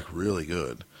guy is like really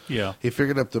good. Yeah. He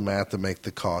figured up the math to make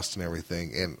the cost and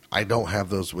everything, and I don't have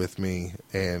those with me.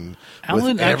 And Alan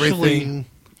with everything, actually-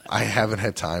 I haven't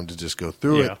had time to just go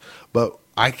through Yeah. it. But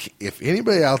if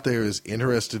anybody out there is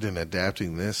interested in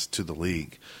adapting this to the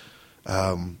league,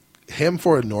 him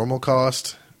for a normal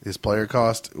cost, his player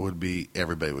cost would be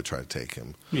everybody would try to take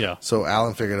him. Yeah. So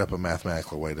Alan figured up a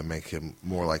mathematical way to make him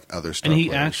more like other star And he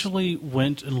players. actually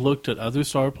went and looked at other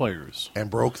star players. And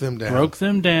broke them down. Broke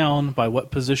them down by what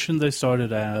position they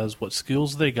started as, what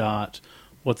skills they got,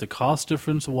 what the cost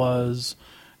difference was,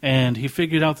 and he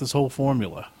figured out this whole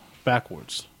formula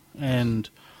backwards. And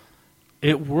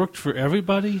it worked for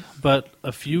everybody but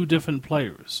a few different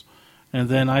players. And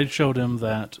then I showed him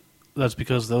that that's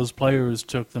because those players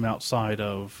took them outside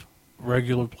of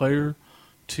regular player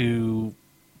to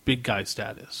big guy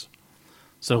status.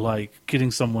 So, like,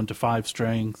 getting someone to 5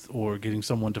 strength or getting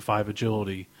someone to 5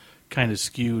 agility kind of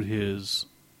skewed his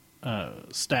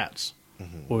stats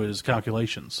or his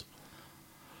calculations.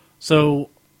 So,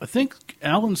 I think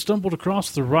Alan stumbled across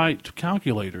the right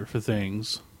calculator for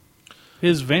things.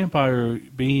 His vampire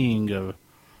being a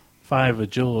 5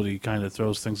 agility kind of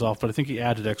throws things off, but I think he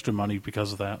added extra money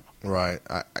because of that. Right.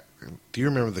 Do you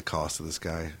remember the cost of this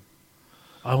guy?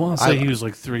 I want to say he was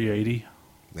like 380.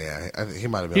 Yeah, I think he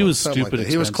might have been. He was something stupid like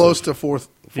that. He was expensive. close to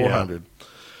 400.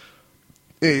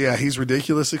 Yeah, he's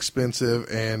ridiculous expensive,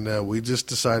 and we just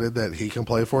decided that he can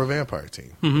play for a vampire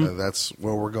team. That's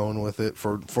where we're going with it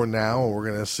for now, and we're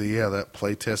going to see how that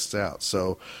play tests out.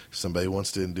 So if somebody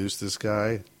wants to induce this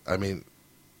guy, I mean,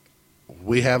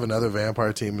 we have another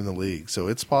vampire team in the league, so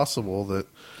it's possible that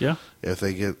if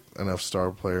they get enough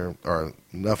star player or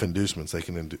enough inducements, they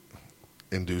can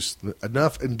induce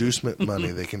enough inducement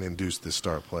money, they can induce this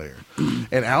star player.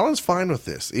 And Alan's fine with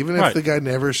this. Even if the guy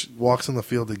never walks on the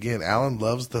field again, Alan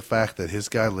loves the fact that his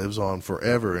guy lives on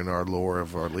forever in our lore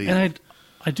of our league. And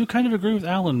I do kind of agree with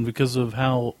Alan because of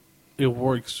how it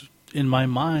works in my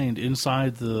mind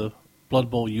inside the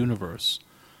Blood Bowl universe.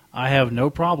 I have no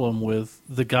problem with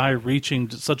the guy reaching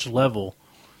to such a level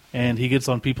and he gets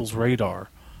on people's radar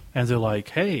and they're like,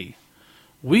 hey,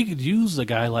 we could use a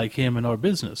guy like him in our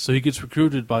business. So he gets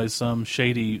recruited by some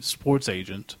shady sports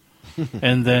agent,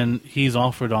 and then he's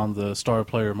offered on the star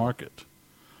player market.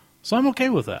 So I'm okay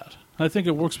with that. I think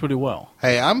it works pretty well.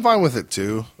 Hey, I'm fine with it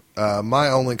too. My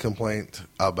only complaint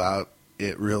about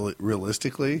it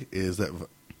realistically is that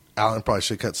Alan probably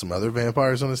should cut some other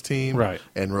vampires on his team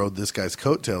and rode this guy's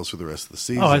coattails for the rest of the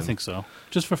season. Oh, I think so.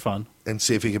 Just for fun. And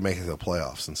see if he can make it to the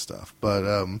playoffs and stuff.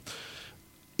 But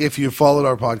if you followed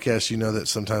our podcast, you know that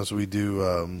sometimes we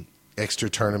do extra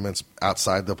tournaments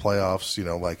outside the playoffs. You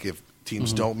know, like if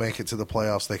teams don't make it to the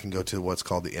playoffs, they can go to what's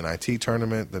called the NIT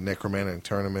tournament, the Necromantic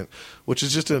tournament, which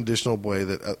is just an additional way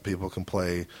that people can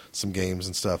play some games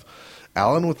and stuff.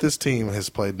 Alan with this team has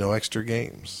played no extra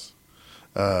games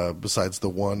besides the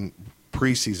one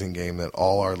preseason game that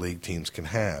all our league teams can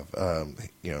have.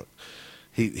 You know,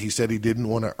 he said he didn't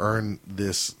want to earn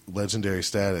this legendary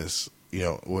status, you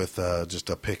know, with just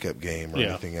a pickup game or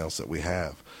anything else that we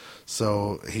have.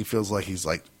 So he feels like he's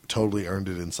like totally earned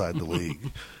it inside the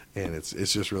league, and it's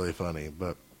just really funny.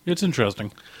 But it's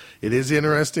interesting. It is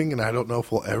interesting, and I don't know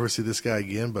if we'll ever see this guy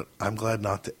again, but I'm glad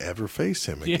not to ever face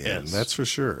him again. Yes. That's for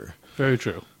sure. Very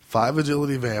true. 5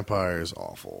 agility vampire is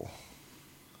awful.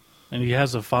 And he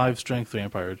has a 5 strength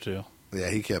vampire, too. Yeah,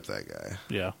 he kept that guy.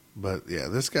 Yeah. But, yeah,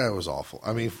 this guy was awful.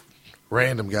 I mean,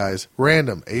 random, guys.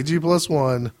 Random. AG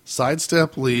 +1,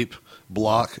 sidestep, leap,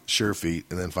 block, sure feet,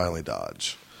 and then finally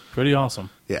dodge. Pretty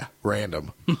awesome. Yeah,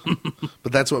 random.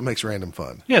 But that's what makes random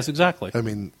fun. Yes, exactly. I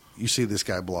mean, you see this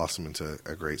guy blossom into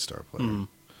a great star player.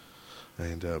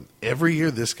 And every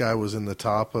year this guy was in the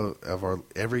top of our.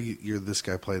 Every year this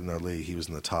guy played in our league, he was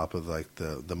in the top of like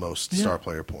the most star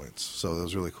player points. So that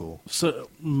was really cool. So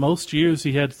most years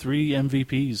he had 3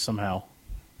 MVPs somehow.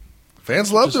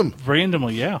 Fans loved him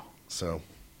randomly. Yeah. So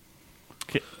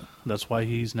that's why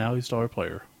he's now a star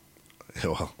player.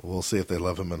 Well, we'll see if they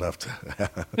love him enough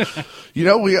to. You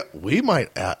know, we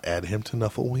might add him to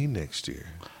Nuffleween next year.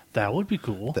 That would be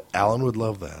cool. Alan would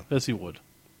love that. Yes, he would.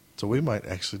 So we might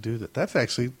actually do that. That's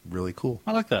actually really cool.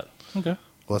 I like that. Okay.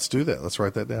 Let's do that. Let's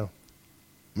write that down.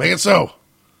 Make it so.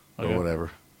 Okay. Or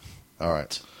whatever. All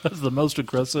right. That's the most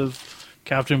aggressive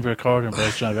Captain Picard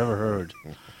impression I've ever heard.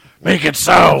 Make it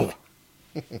so.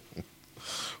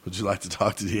 Would you like to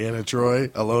talk to Deanna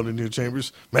Troy alone in your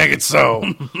chambers? Make it so.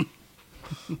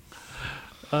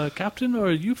 Captain,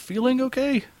 are you feeling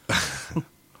okay?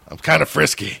 I'm kind of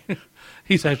frisky.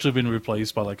 He's actually been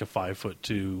replaced by like a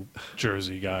 5'2"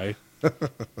 Jersey guy.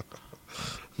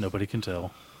 Nobody can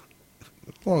tell.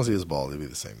 As long as he is bald, he'll be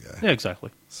the same guy. Yeah,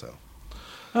 exactly. So,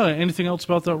 anything else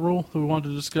about that rule that we wanted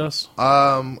to discuss?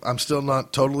 I'm still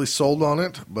not totally sold on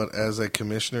it, but as a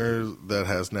commissioner that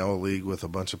has now a league with a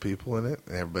bunch of people in it,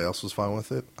 and everybody else was fine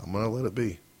with it, I'm going to let it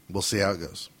be. We'll see how it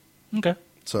goes. Okay.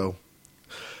 So,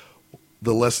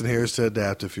 the lesson here is to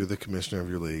adapt if you're the commissioner of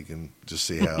your league and just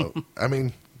see how. I mean,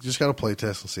 you just got to play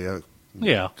test and see how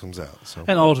it comes out. So.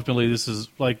 And ultimately, this is,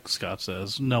 like Scott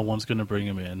says, no one's going to bring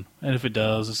him in. And if it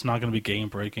does, it's not going to be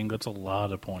game-breaking. That's a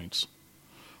lot of points.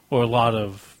 Or a lot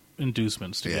of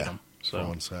inducements to get him. So. For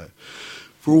one side.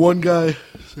 For one guy.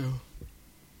 So.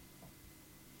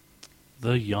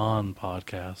 The Yawn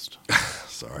Podcast.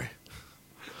 Sorry.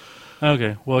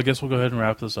 Okay, well, I guess we'll go ahead and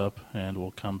wrap this up, and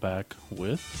we'll come back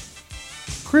with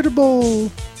Critter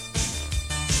Bowl.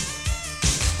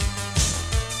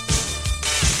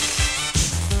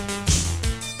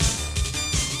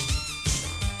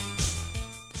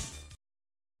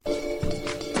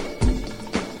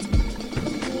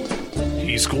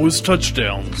 scores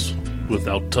touchdowns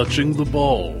without touching the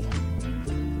ball.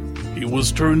 He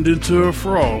was turned into a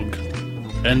frog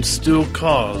and still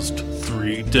caused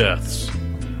 3 deaths.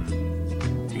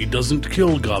 He doesn't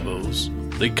kill gobbos.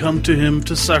 They come to him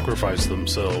to sacrifice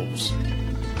themselves.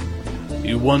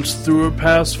 He once threw a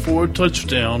pass for a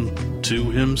touchdown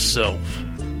to himself.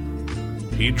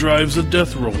 He drives a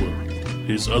death roller.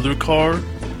 His other car,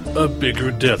 a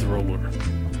bigger death roller.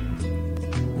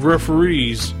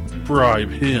 Referees bribe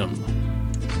him.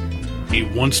 He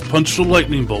once punched a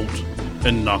lightning bolt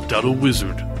and knocked out a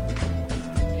wizard.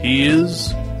 He is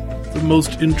the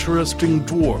most interesting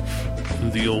dwarf in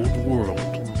the old world.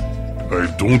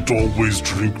 I don't always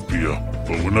drink beer,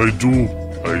 but when I do,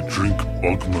 I drink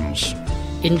Bugman's.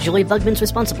 Enjoy Bugman's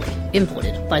responsibly.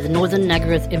 Imported by the Northern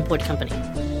Nagaroth Import Company.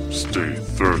 Stay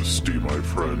thirsty, my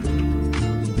friend.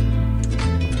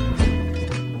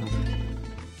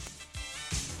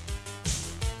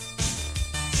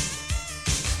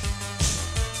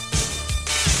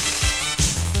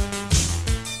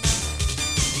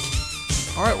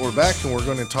 All right, we're back, and we're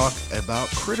going to talk about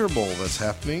Critter Bowl that's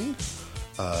happening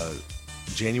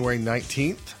January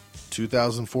 19th,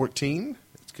 2014.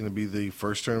 It's going to be the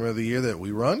first tournament of the year that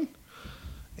we run.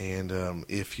 And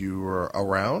if you were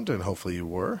around, and hopefully you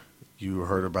were, you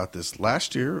heard about this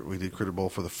last year. We did Critter Bowl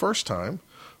for the first time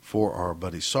for our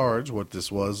buddy Sarge. What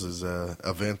this was is an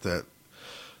event that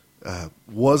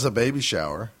was a baby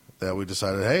shower that we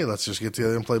decided, hey, let's just get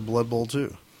together and play Blood Bowl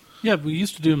too. Yeah, we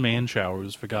used to do man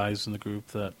showers for guys in the group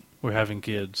that were having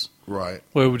kids. Right.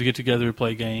 Where we'd get together,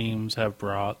 play games, have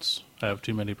brats, have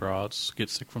too many brats, get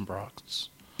sick from brats.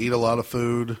 Eat a lot of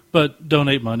food. But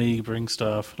donate money, bring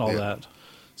stuff, and all that.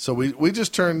 So we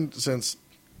just turned, since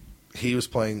he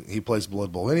plays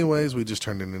Blood Bowl anyways, we just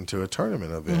turned it into a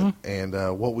tournament event. Mm-hmm.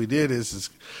 And what we did is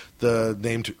the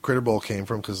name Critter Bowl came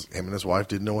from because him and his wife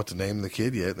didn't know what to name the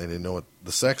kid yet. They didn't know what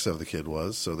the sex of the kid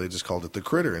was, so they just called it the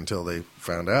Critter until they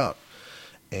found out.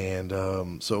 And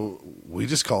so we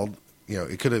just called,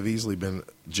 it could have easily been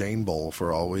Jane Bowl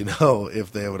for all we know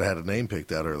if they would have had a name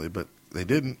picked out early, but they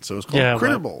didn't, so it's called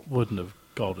Critter Bowl. Wouldn't have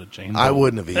called it Jane Bowl. I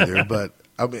wouldn't have either, but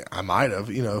I mean, I might have,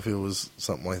 if it was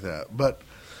something like that. But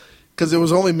because it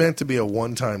was only meant to be a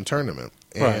one-time tournament.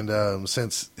 And right.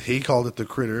 Since he called it the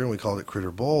Critter and we called it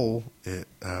Critter Bowl,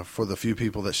 for the few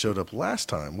people that showed up last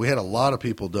time, we had a lot of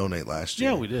people donate last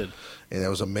year. Yeah, we did. And that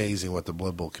was amazing what the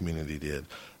Blood Bowl community did.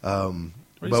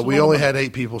 But we only had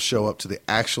 8 people show up to the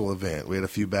actual event. We had a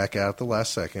few back out at the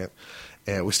last second.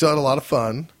 And we still had a lot of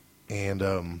fun.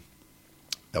 And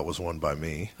that was won by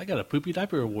me. I got a poopy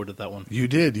diaper award at that one. You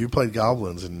did. You played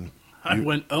Goblins. And I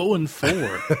went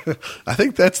 0-4. I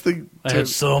think that's I had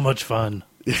so much fun.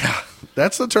 Yeah.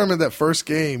 That's the tournament, that first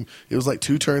game. It was like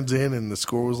 2 turns in, and the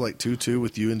score was like 2-2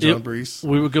 with you and John Brees.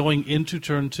 We were going into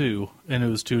turn 2, and it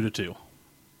was 2-2.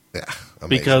 Yeah. Amazing.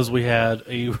 Because we had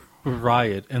a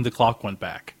riot, and the clock went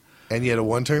back. And you had a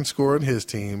 1-turn score on his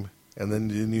team, and then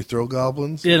didn't you throw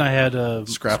Goblins? Yeah, and I had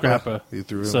Scrappa. You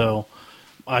threw him. So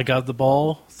I got the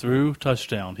ball, threw,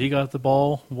 touchdown. He got the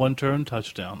ball, 1-turn,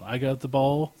 touchdown. I got the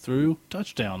ball, threw,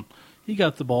 touchdown. He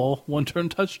got the ball, 1-turn,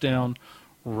 touchdown,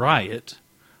 riot.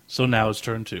 So now it's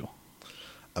turn 2.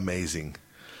 Amazing.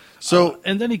 So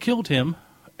and then he killed him,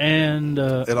 and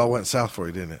it all went south for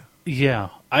you, didn't it? Yeah,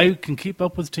 I can keep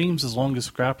up with teams as long as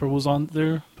Scrapper was on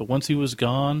there, but once he was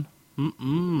gone,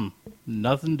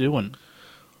 nothing doing.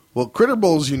 Well, Critter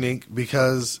Bowl is unique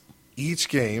because each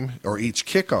game or each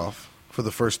kickoff for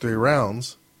the first 3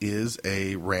 rounds is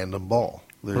a random ball.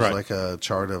 There's like a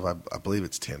chart of, I believe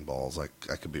it's 10 balls.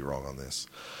 I could be wrong on this.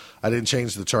 I didn't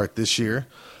change the chart this year,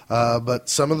 but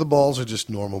some of the balls are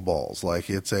just normal balls. Like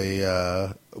it's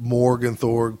a Morgan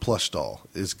Thorg plush doll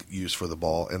is used for the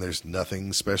ball, and there's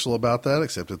nothing special about that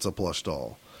except it's a plush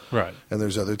doll. Right. And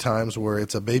there's other times where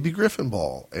it's a baby griffin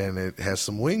ball, and it has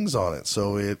some wings on it,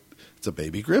 so it's a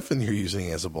baby griffin you're using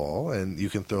as a ball, and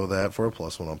you can throw that for a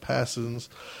 +1 on passes.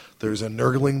 There's a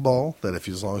Nurgling ball that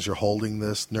as long as you're holding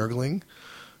this Nurgling,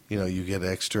 you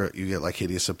get like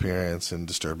hideous appearance and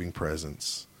disturbing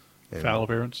presence. Foul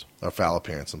appearance? Foul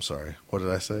appearance, I'm sorry. What did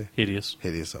I say? Hideous.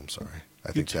 Hideous, I'm sorry.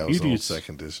 I think that was the old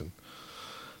second edition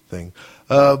thing.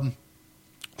 So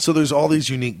there's all these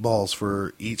unique balls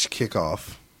for each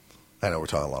kickoff. I know we're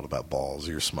talking a lot about balls.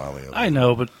 You're smiling over I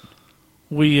know, but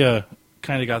we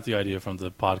kind of got the idea from the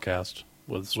podcast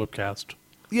with Swipcast.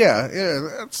 Yeah,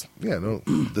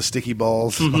 the sticky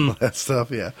balls and all that stuff,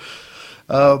 yeah.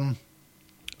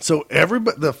 So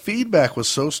the feedback was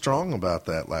so strong about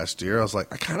that last year. I was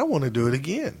like, I kind of want to do it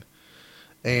again.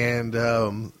 And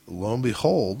lo and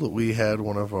behold, we had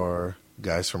one of our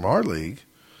guys from our league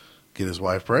get his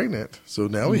wife pregnant. So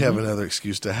now we have another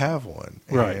excuse to have one.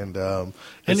 Right. And An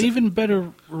it's- even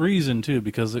better reason, too,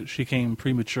 because she came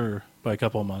premature by a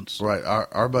couple of months. right,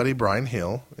 our buddy Brian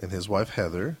Hill and his wife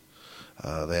Heather,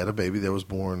 they had a baby that was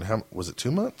born, was it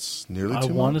 2 months? Nearly 2 months?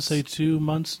 I want to say 2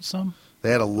 months and some. They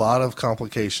had a lot of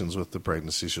complications with the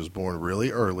pregnancy. She was born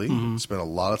really early, spent a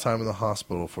lot of time in the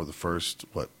hospital for the first,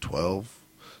 12,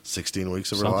 16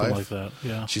 weeks of her Something life. like that,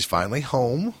 yeah. She's finally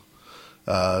home.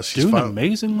 She's Doing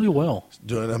amazingly well.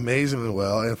 doing amazingly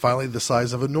well, and finally the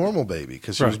size of a normal baby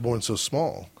because she was Right. born so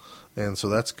small, and so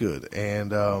that's good.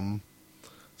 And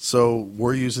so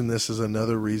we're using this as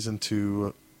another reason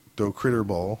to throw Critter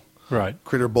Bowl,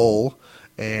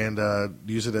 and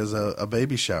use it as a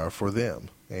baby shower for them.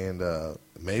 And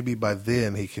maybe by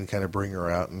then he can kind of bring her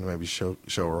out and maybe show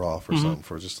her off or something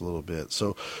for just a little bit.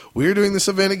 So we're doing this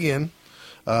event again.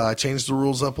 I changed the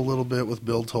rules up a little bit with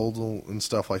build total and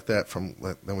stuff like that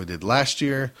than we did last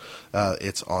year.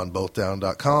 It's on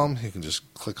bothdown.com. You can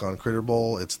just click on Critter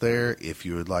Bowl. It's there. If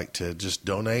you would like to just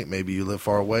donate, maybe you live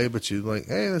far away, but you're like,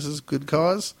 hey, this is a good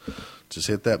cause, just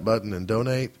hit that button and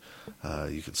donate.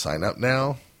 You can sign up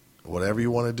now, whatever you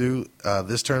want to do.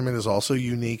 This tournament is also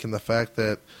unique in the fact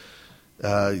that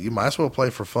you might as well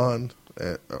play for fun.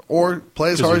 Or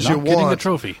play as hard as you you're not getting want, a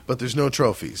trophy. but there's no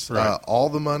trophies. Right. All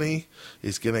the money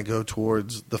is going to go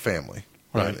towards the family,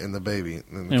 Right. and the baby,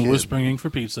 and the And kid. Whispering for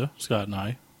pizza, Scott and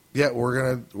I. Yeah,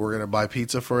 we're gonna buy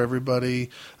pizza for everybody.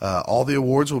 All the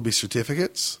awards will be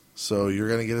certificates. So you're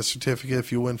gonna get a certificate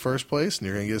if you win first place, and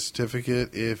you're gonna get a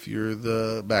certificate if you're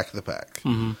the back of the pack.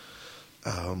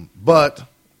 But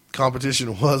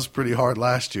competition was pretty hard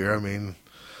last year. I mean,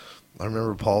 I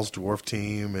remember Paul's dwarf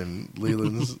team and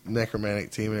Leland's necromantic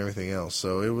team and everything else.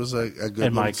 So it was a good And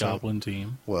little my team. Goblin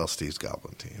team. Well, Steve's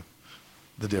Goblin team,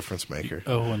 the difference maker.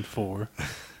 0-4.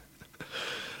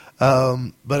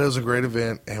 But it was a great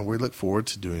event, and we look forward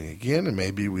to doing it again. And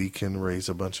maybe we can raise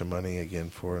a bunch of money again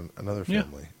for another Yeah.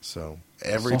 family. So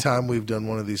every time we've done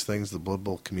one of these things, the Blood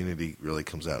Bowl community really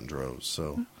comes out in droves.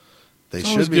 So they It's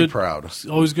always should be good. proud. It's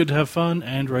always good to have fun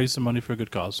and raise some money for a good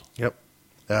cause. Yep.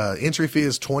 Entry fee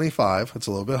is $25. It's a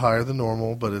little bit higher than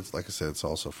normal, but it's like I said, it's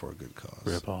also for a good cause.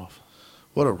 Rip off.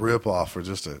 What a rip off for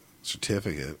just a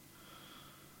certificate.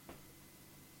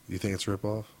 You think it's rip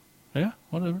off? Yeah,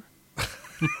 whatever.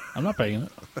 I'm not paying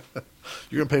it.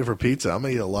 You're gonna pay for pizza. I'm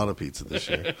gonna eat a lot of pizza this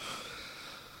year.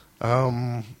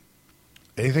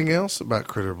 Anything else about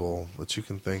Critter Bowl that you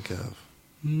can think of?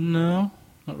 No,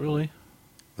 not really.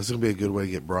 This is gonna be a good way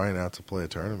to get Brian out to play a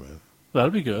tournament.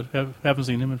 That'd be good. Haven't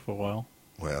seen him in for a while.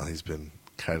 Well, he's been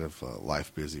kind of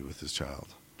life busy with his child.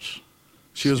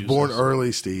 She was Excuses. born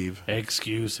early, Steve.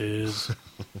 Excuses.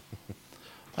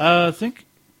 I think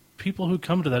people who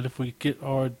come to that, if we get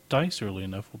our dice early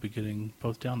enough, will be getting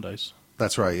both down dice.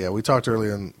 That's right. Yeah, we talked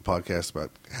earlier in the podcast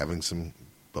about having some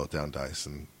both down dice,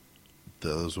 and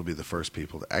those will be the first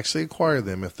people to actually acquire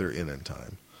them if they're in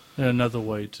time. And another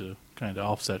way to kind of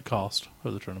offset cost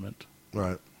of the tournament.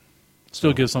 Right.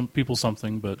 Still give some people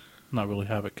something, but not really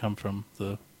have it come from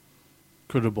the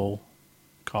Critter Bowl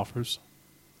coffers.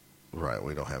 Right.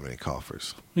 We don't have any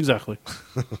coffers. Exactly.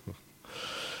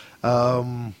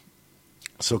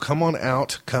 So come on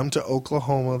out. Come to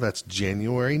Oklahoma. That's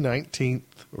January 19th.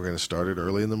 We're going to start it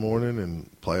early in the morning and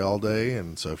play all day.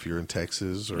 And so if you're in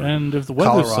Texas or And if the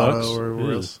weather Colorado sucks, or wherever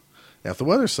yeah. else, if the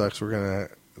weather sucks, it's going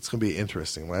to be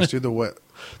interesting. Last year,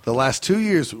 the last 2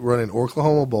 years running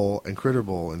Oklahoma Bowl and Critter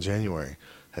Bowl in January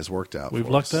has worked out. We've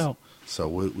for lucked us. out. So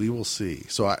we will see.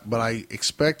 But I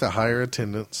expect a higher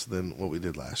attendance than what we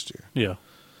did last year. Yeah.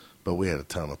 But we had a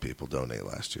ton of people donate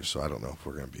last year, so I don't know if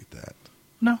we're going to beat that.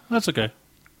 No, that's okay.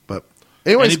 But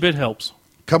anyways, Any bit helps.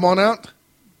 come on out.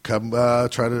 Come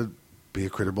try to be a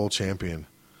Critter Bowl champion.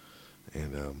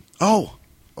 And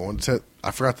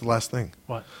I forgot the last thing.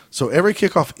 What? So every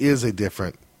kickoff is a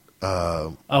different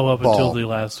Up ball. until the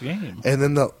last game. And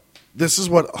then this is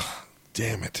what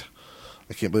damn it.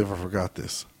 I can't believe I forgot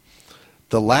this.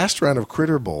 The last round of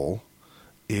Critter Bowl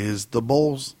is the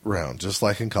bowls round, just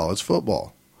like in college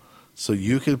football. So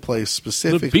you could play The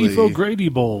specifically Beef O'Grady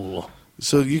Bowl.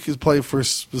 So you could play for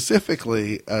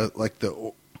specifically like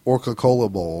the Orca Cola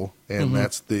Bowl, and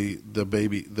that's the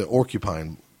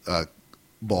Orcupine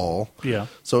ball. Yeah.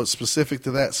 So it's specific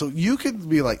to that. So you could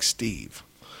be like Steve,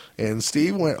 and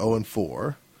Steve went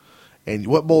 0-4. And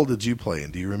what bowl did you play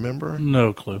in? Do you remember?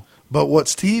 No clue. But what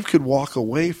Steve could walk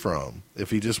away from, if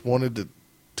he just wanted to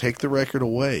take the record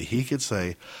away, he could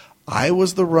say, "I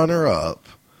was the runner-up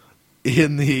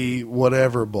in the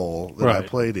whatever bowl that I Right.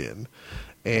 played in."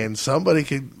 And somebody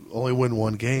could only win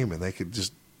one game, and they could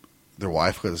just, their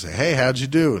wife could say, "Hey, how'd you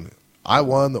do?" And I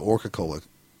won the Orca Cola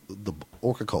the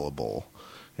Orca-Cola Bowl.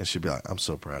 And she'd be like, I'm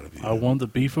so proud of you. I won the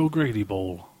Beef O'Grady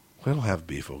Bowl. We don't have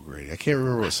Beef O'Grady. I can't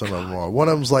remember what some of them are. One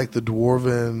of them's like the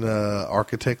Dwarven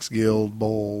Architects Guild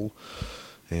Bowl.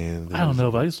 And I don't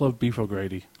know, but I just love Beef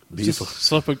O'Grady. It's Beef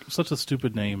just such a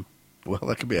stupid name. Well,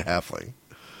 that could be a halfling.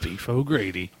 Beef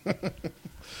O'Grady.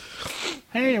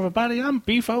 Hey, everybody, I'm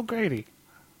Beef O'Grady.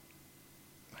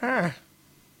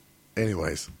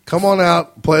 Anyways, come on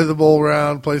out, play the bowl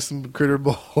round, play some Critter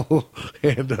Bowl,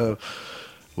 and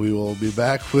we will be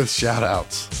back with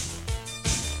shout-outs.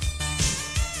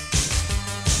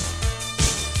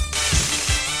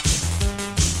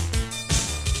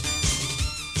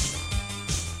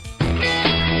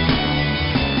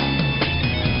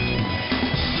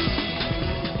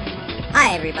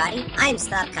 Hi, everybody. I'm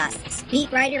Stop Costas,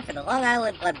 beat writer for the Long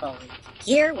Island Blood Bowl League,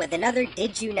 here with another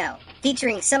Did You Know,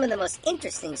 featuring some of the most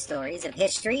interesting stories of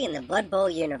history in the Blood Bowl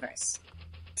universe.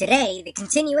 Today, the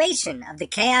continuation of the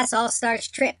Chaos All-Stars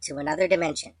trip to another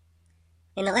dimension.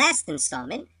 In the last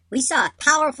installment, we saw a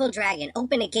powerful dragon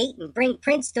open a gate and bring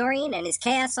Prince Dorian and his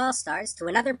Chaos All-Stars to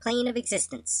another plane of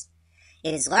existence.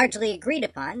 It is largely agreed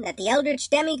upon that the eldritch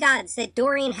demigods that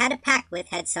Dorian had a pact with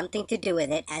had something to do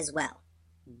with it as well.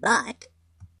 But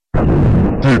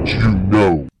Did you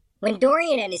know? when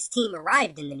Dorian and his team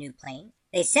arrived in the new plane,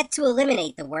 they set to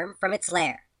eliminate the worm from its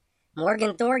lair.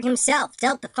 Morgan Thorg himself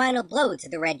dealt the final blow to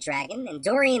the Red Dragon, and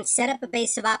Dorian set up a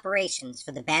base of operations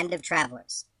for the Band of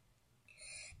Travelers.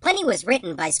 Plenty was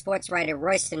written by sports writer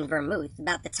Royston Vermouth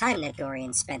about the time that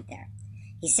Dorian spent there.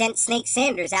 He sent Snake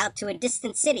Sanders out to a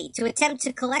distant city to attempt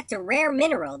to collect a rare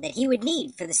mineral that he would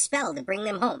need for the spell to bring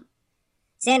them home.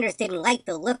 Sanders didn't like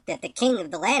the look that the king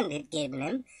of the land had given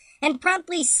him, and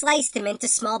promptly sliced them into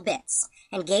small bits,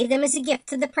 and gave them as a gift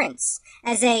to the prince,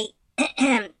 as a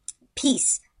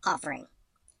peace offering.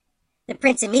 The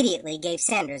prince immediately gave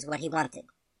Sanders what he wanted.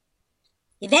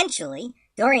 Eventually,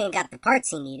 Dorian got the parts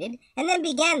he needed, and then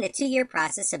began the 2-year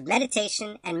process of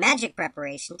meditation and magic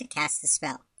preparation to cast the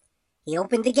spell. He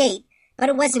opened the gate, but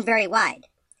it wasn't very wide.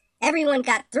 Everyone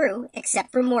got through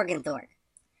except for Morgenthor.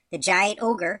 The giant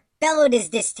ogre bellowed his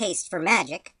distaste for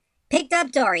magic, picked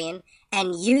up Dorian,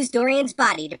 and used Dorian's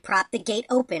body to prop the gate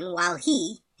open while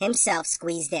he, himself,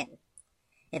 squeezed in.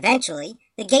 Eventually,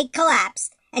 the gate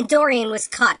collapsed, and Dorian was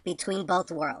caught between both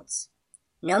worlds.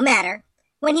 No matter,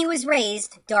 when he was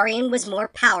raised, Dorian was more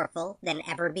powerful than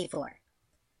ever before.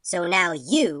 So now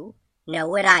you know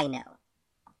what I know.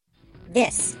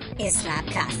 This is Stop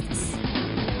Costas.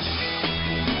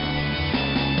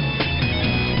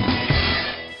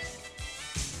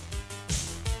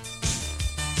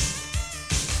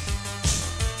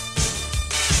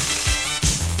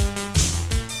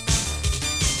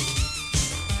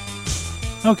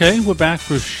 Okay, we're back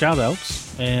for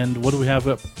shout-outs, and what do we have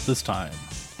up this time?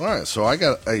 All right, so I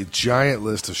got a giant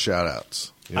list of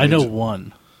shout-outs. I know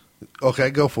one. Okay,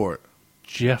 go for it.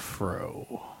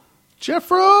 Jeffro.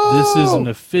 Jeffro! This is an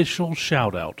official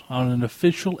shout-out on an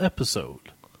official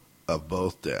episode of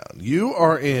Both Down. You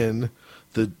are in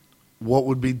the what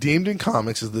would be deemed in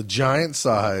comics as the giant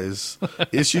size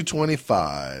issue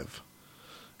 25.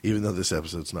 Even though this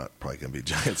episode's not probably going to be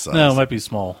giant size. No, it might be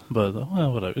small, but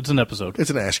well, whatever. It's an episode.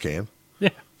 It's an ash can. Yeah.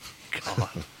 God.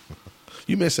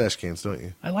 You miss ash cans, don't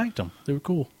you? I liked them. They were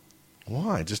cool.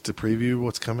 Why? Just to preview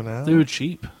what's coming out? They were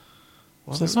cheap.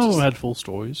 Well, So some of them had full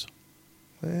stories.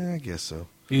 I guess so.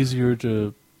 Easier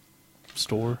to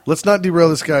store. Let's not derail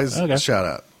this guy's Okay. shout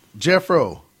out.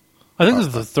 Jeffro, I think this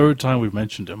is the third time we've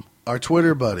mentioned him. our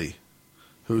Twitter buddy,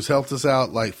 who's helped us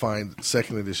out, like find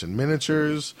second edition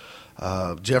miniatures.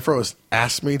 Jeffro has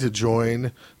asked me to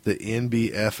join the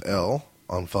NBFL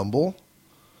on Fumble.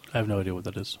 I have no idea what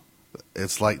that is.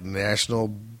 It's like National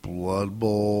Blood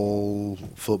Bowl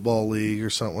Football League or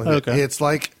something like that. Okay. It's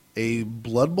like a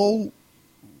Blood Bowl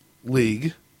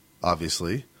league,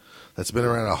 obviously, that's been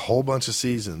around a whole bunch of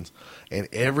seasons, and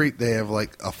they have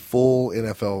like a full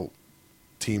NFL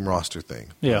team roster thing.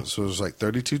 Yeah. So there's like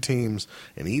 32 teams,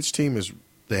 and each team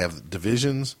they have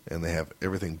divisions, and they have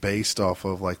everything based off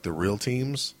of like the real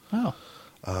teams. Oh.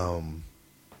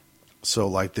 So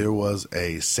like there was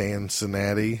a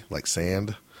Cincinnati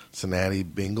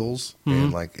Bengals,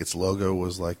 and like its logo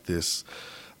was like this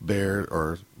bear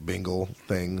or Bengal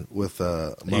thing with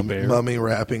a bear? mummy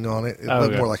wrapping on it. It Oh,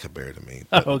 looked okay. more like a bear to me,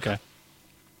 but, Oh, okay.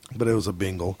 but it was a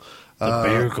Bengal. The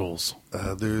Beargles.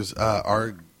 There's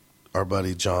our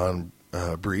buddy John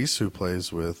Brees, who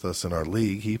plays with us in our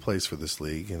league. He plays for this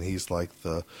league, and he's like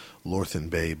the Lorton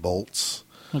Bay Bolts,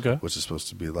 Okay. which is supposed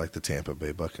to be like the Tampa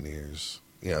Bay Buccaneers.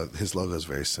 You know, his logo is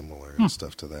very similar and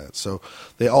stuff to that. So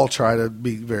they all try to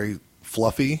be very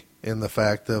fluffy in the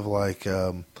fact of like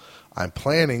I'm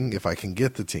planning, if I can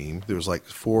get the team, there's like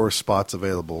 4 spots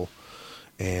available,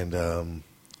 and I'm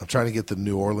trying to get the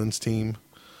New Orleans team.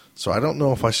 So I don't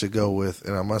know if I should go with,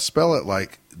 and I'm going to spell it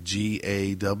like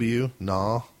Gaw,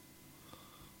 Nah,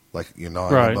 like you're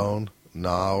gnawing Right. the bone,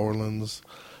 Nah Orleans,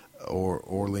 or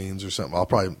Orleans or something. I'll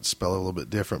probably spell it a little bit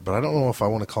different, but I don't know if I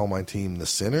want to call my team the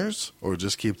Sinners or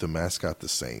just keep the mascot the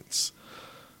Saints.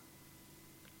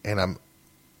 And I'm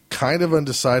kind of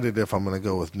undecided if I'm going to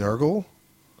go with Nurgle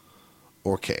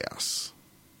or Chaos.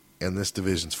 And this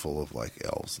division's full of like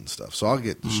elves and stuff, so I'll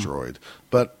get destroyed.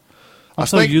 But I'm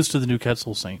so used to the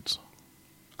Newcastle Saints.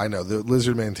 I know the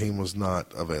Lizardman team was not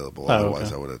available. Oh, Otherwise,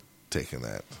 okay. I would have taken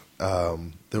that.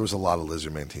 There was a lot of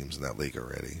Lizardman teams in that league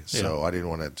already, so Yeah. I didn't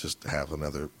want to just have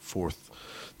another 4th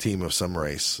team of some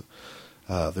race.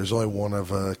 There's only one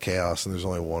of Chaos, and there's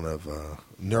only one of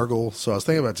Nurgle, so I was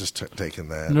thinking about just taking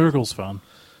that. Nurgle's fun.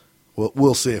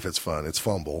 We'll see if it's fun. It's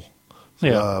Fumble.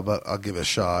 Yeah. But I'll give it a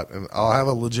shot, and I'll have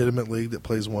a legitimate league that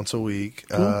plays once a week.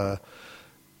 Cool.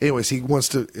 Anyways, he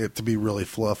wants it to be really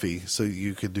fluffy, so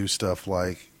you could do stuff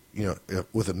like,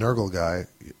 with a Nurgle guy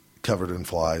covered in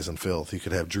flies and filth, you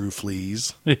could have Drew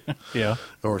Fleas Yeah.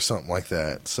 or something like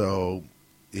that. So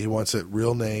he wants it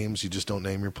real names. You just don't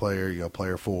name your player.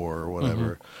 Player 4 or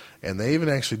whatever. And they even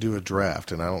actually do a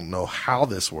draft, and I don't know how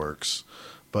this works,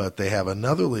 but they have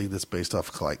another league that's based off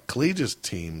of like collegiate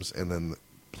teams, and then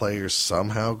players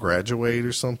somehow graduate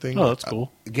or something. Oh, that's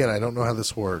cool. Again, I don't know how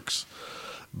this works,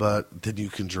 but then you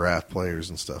can draft players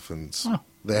and stuff, and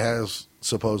they have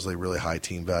supposedly really high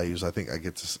team values. I think I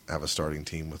get to have a starting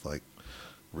team with like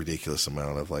ridiculous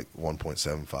amount of like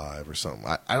 1.75 or something.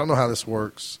 I don't know how this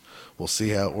works. We'll see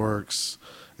how it works,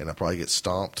 and I'll probably get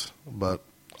stomped, but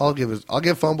I'll give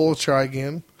Fumble a try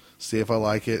again, see if I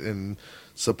like it. And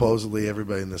supposedly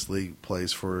everybody in this league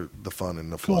plays for the fun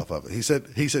and the fluff of it. He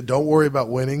said don't worry about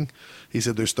winning. He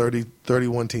said there's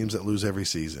 31 teams that lose every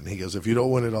season. He goes, if you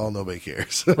don't win it all, nobody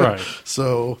cares. Right.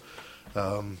 So,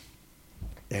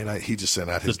 he just sent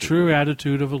out The his true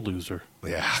attitude of a loser.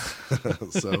 Yeah.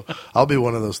 So I'll be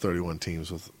one of those 31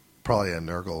 teams with probably a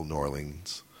Nurgle New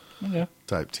Orleans Yeah.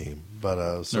 type team. But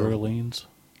New Orleans.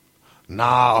 New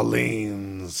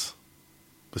Orleans.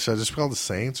 But should I just call the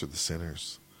Saints or the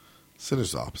Sinners?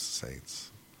 Sinners opposite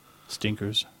Saints.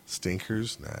 Stinkers.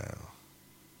 Stinkers? No.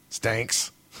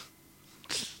 Stanks.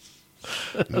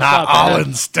 not Not bad.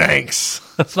 Orleans stinks.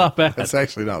 That's not bad. That's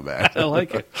actually not bad. I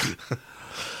like it.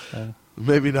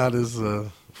 Maybe not as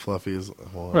fluffy as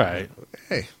I want. Right.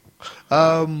 Hey.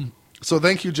 So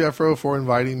thank you, Jeffro, for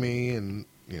inviting me, and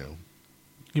You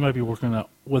might be working out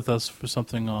with us for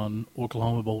something on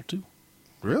Oklahoma Bowl too.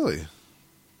 really.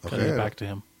 Gotta Okay. get back to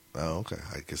him. Oh, okay.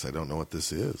 I guess I don't know what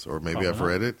this is, or maybe Probably I've not.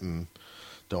 read it and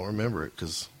don't remember it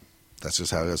because that's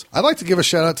just how it is. I'd like to give a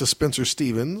shout out to Spencer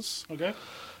Stevens. Okay.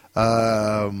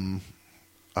 I've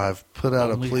put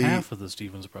out Only a plea. half of the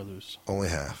Stevens brothers. Only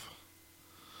half.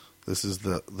 This is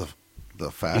the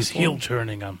fast. He's heel one.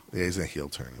 turning them. Yeah, he's a heel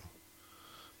turn.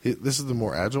 This is the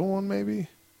more agile one, maybe.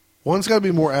 One's got to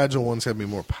be more agile. One's got to be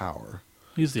more power.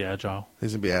 He's the agile.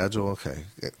 He's gonna be agile, okay?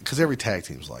 Because every tag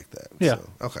team's like that. Yeah. So,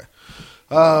 okay.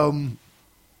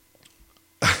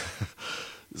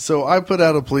 So I put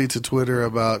out a plea to Twitter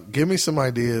about give me some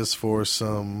ideas for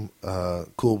some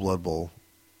cool Blood Bowl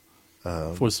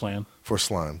For Slan. for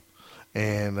slime,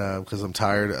 and because I'm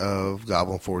tired of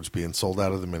Goblin Forge being sold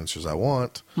out of the miniatures I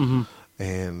want,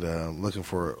 and looking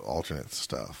for alternate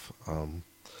stuff.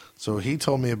 So he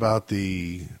told me about do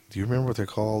you remember what they're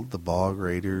called? The Bog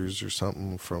Raiders or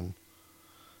something from,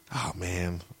 oh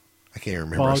man, I can't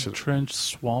remember. I Bog, should- trench,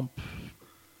 swamp,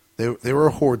 They were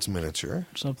a Hordes miniature,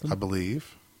 something. I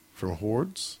believe, from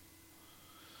Hordes.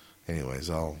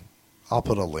 Anyways, I'll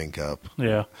put a link up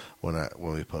Yeah. when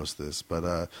we post this.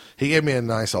 But he gave me a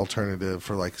nice alternative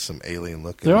for like some alien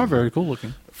looking. They are very cool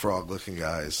looking. frog looking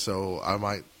guys. So I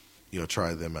might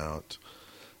try them out.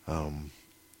 I'm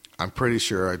pretty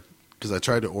sure because I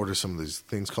tried to order some of these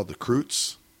things called the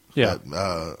Croots. Yeah.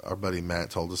 That our buddy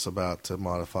Matt told us about to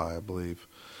modify, I believe.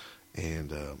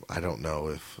 And I don't know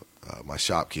if my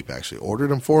shopkeep actually ordered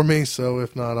them for me. So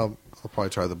if not, I'll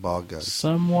probably try the Bog guys.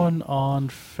 Someone on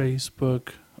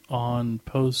Facebook on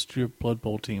Post Your Blood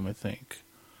Bowl team, I think,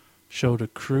 showed a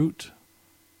Kroot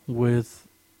with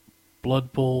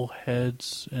Blood Bowl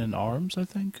heads and arms, I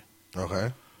think.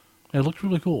 Okay. It looked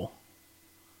really cool.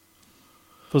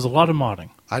 There's a lot of modding.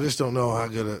 I just don't know how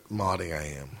good at modding I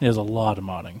am. There's a lot of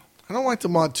modding. I don't like to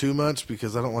mod too much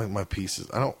because I don't like my pieces.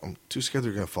 I'm too scared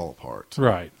they're going to fall apart.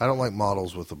 Right. I don't like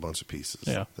models with a bunch of pieces.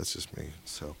 Yeah. That's just me.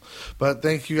 So, but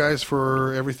thank you guys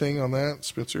for everything on that,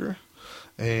 Spencer.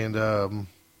 And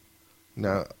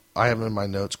now I have in my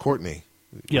notes Courtney.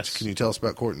 Yes. Can you tell us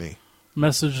about Courtney?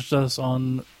 Messaged us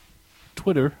on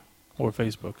Twitter or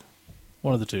Facebook,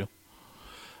 one of the two,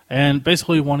 and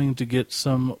basically wanting to get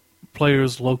some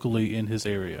players locally in his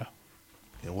area.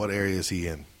 And what area is he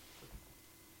in?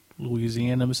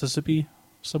 Louisiana, Mississippi,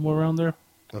 somewhere around there,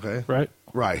 Okay. right?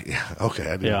 Right. Yeah. Okay.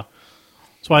 I did. Yeah.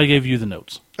 That's why I gave you the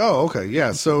notes. Oh, okay.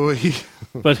 Yeah. So he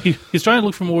But he's trying to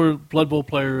look for more Blood Bowl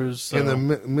players. in the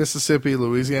Mississippi,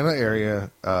 Louisiana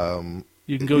area.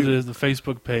 You can go to the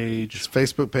Facebook page. His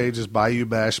Facebook page is Bayou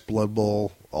Bash Blood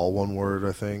Bowl, all one word,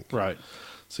 I think. Right.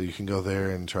 So you can go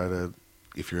there and try to,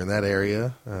 if you're in that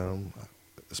area.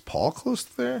 Is Paul close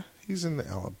to there? He's in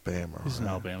Alabama. He's in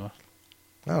right? Alabama.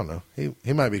 I don't know.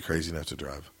 He might be crazy enough to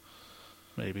drive.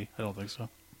 Maybe. I don't think so.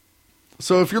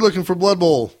 So if you're looking for Blood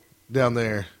Bowl down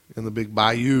there in the big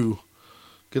bayou,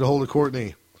 get a hold of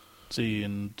Courtney. See,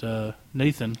 and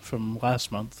Nathan from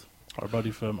last month, our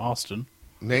buddy from Austin.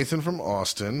 Nathan from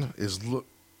Austin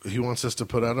he wants us to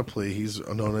put out a plea. He's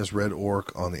known as Red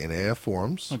Orc on the NAF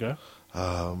forums. Okay.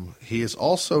 He is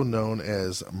also known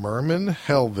as Merman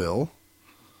Hellville,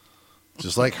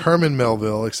 just like Herman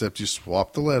Melville, except you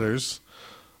swap the letters.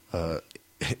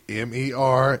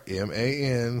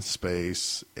 MERMAN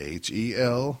space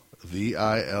HELVILLE.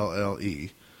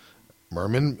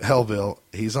 Merman Hellville.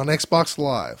 He's on Xbox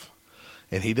Live,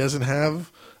 and he doesn't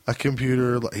have a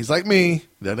computer. He's like me. He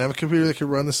doesn't have a computer that can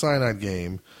run the Cyanide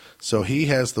game, so he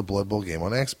has the Blood Bowl game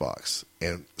on Xbox.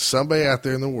 And somebody out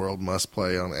there in the world must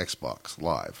play on Xbox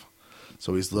Live.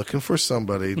 So he's looking for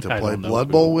somebody to play Blood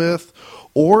Bowl with,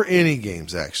 or any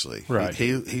games, actually. Right.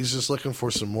 He's just looking for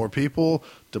some more people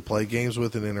to play games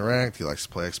with and interact. He likes to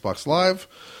play Xbox Live,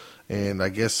 and I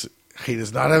guess he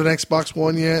does not have an Xbox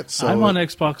One yet. So I'm on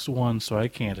Xbox One, so I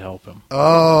can't help him.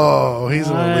 Oh, he's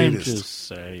an I'm elitist. just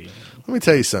saying. Let me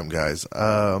tell you something, guys.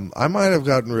 I might have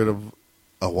gotten rid of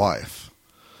a wife,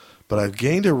 but I've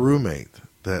gained a roommate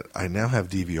that I now have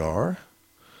DVR.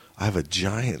 I have a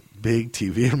giant, big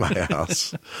TV in my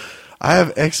house. I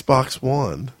have Xbox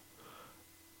One.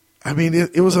 I mean,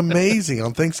 it was amazing.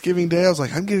 On Thanksgiving Day, I was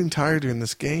like, I'm getting tired during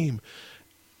this game.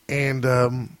 And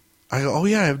I go, oh,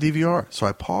 yeah, I have DVR. So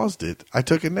I paused it. I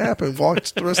took a nap and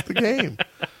watched the rest of the game.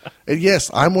 And,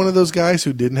 yes, I'm one of those guys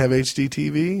who didn't have HD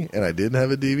TV, and I didn't have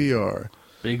a DVR.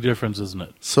 Big difference, isn't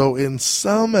it? So in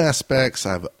some aspects,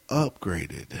 I've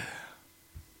upgraded.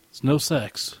 It's no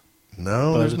sex,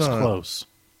 No, but there's it's not. close.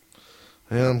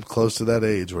 Yeah, I'm close to that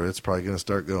age where it's probably going to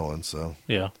start going, so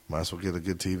Yeah, might as well get a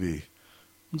good TV.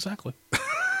 exactly.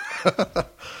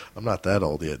 I'm not that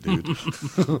old yet, dude.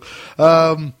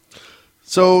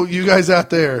 So you guys out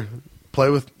there, play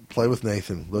with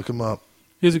Nathan. Look him up.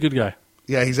 He's a good guy.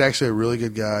 Yeah, he's actually a really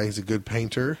good guy. He's a good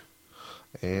painter,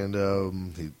 and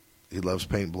he loves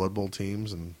painting Blood Bowl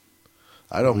teams. And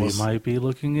I'd almost We might be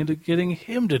looking into getting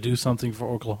him to do something for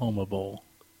Oklahoma Bowl.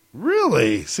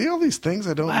 really see all these things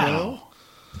I don't know. Wow.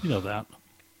 You know that.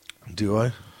 Do I?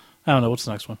 I don't know. What's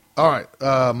the next one? All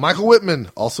right. Michael Whitman,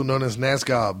 also known as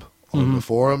Nazgob on the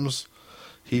forums.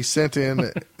 He sent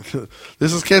in,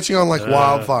 this is catching on like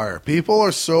wildfire. People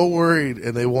are so worried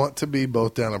and they want to be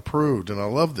both down approved, and I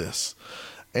love this.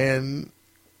 And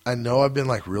I know I've been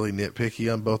like really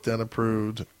nitpicky on both down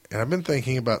approved, and I've been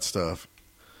thinking about stuff.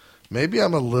 Maybe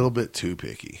I'm a little bit too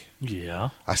picky. Yeah.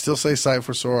 I still say Sight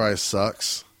for Sore Eyes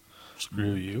sucks,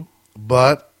 Screw you.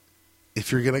 but if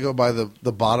you're going to go by the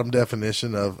bottom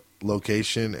definition of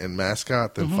location and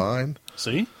mascot, then fine.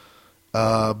 See?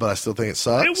 But I still think it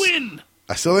sucks. I win.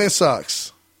 I still think it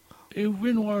sucks. A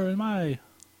win war am I.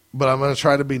 But I'm going to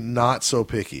try to be not so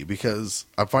picky because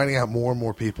I'm finding out more and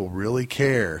more people really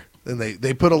care. And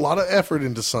they put a lot of effort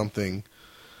into something,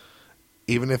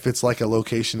 even if it's like a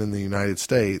location in the United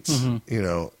States. You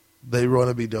know, they want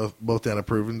to be both down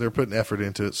approved, and they're putting effort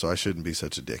into it, so I shouldn't be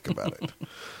such a dick about it.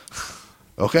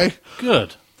 Okay?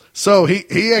 Good. So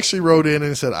he actually wrote in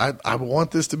and said, I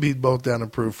want this to be both down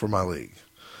approved for my league.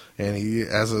 And he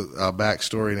has a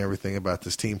backstory and everything about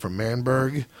this team from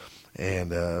Marienburg.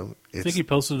 And I think he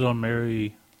posted it on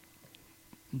Mary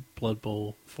Blood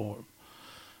Bowl forum.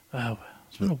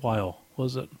 It's been a while.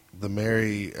 Was it the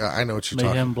Mary, I know what you're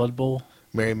talking Mayhem Blood Bowl?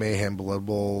 Mary Mayhem Blood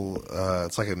Bowl.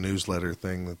 It's like a newsletter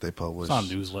thing that they publish. It's not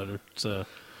a newsletter. It's a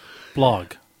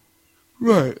blog.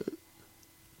 Right.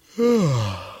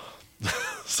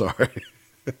 Sorry.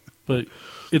 But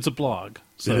it's a blog.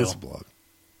 So It is a blog.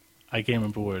 I can't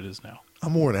remember where it is now.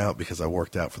 I'm worn out because I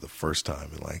worked out for the first time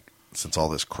since all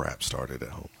this crap started at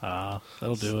home.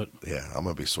 That'll do it. Yeah, I'm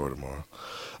going to be sore tomorrow.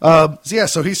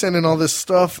 So he sent in all this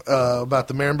stuff about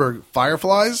the Marienburg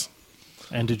Fireflies.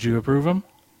 And did you approve him?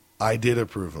 I did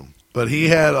approve him. But he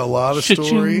had a lot of story.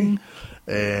 Cha-ching.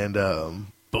 And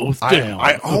Both down.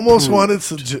 I almost Approved. wanted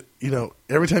to,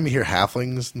 every time you hear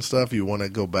halflings and stuff, you want to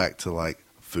go back to like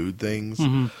food things.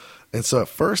 Mm-hmm. And so at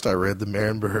first I read the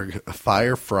Marienburg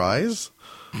fire fries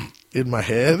in my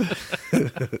head,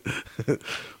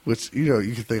 which, you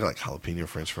can think like jalapeno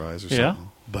French fries or something. Yeah.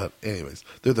 But anyways,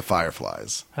 they're the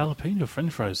fireflies. Jalapeno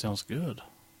French fries sounds good.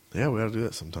 Yeah, we got to do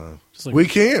that sometime. Just like- we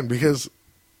can, because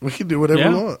we can do whatever Yeah.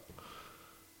 we want.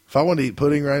 If I wanted to eat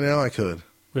pudding right now, I could.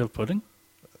 We have pudding?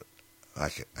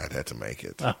 I'd have to make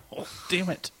it. Oh, damn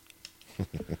it.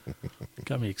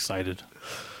 Got me excited.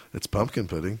 It's pumpkin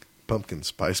pudding. Pumpkin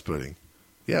spice pudding.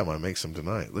 Yeah, I might make some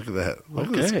tonight. Look at that.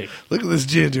 Okay. Look at this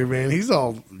ginger, man. He's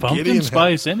all giddy Pumpkin and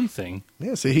spice anything.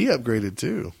 Yeah, see, he upgraded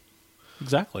too.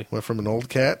 Exactly. Went from an old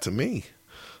cat to me.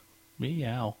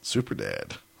 Meow. Super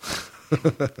dad.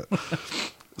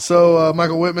 So,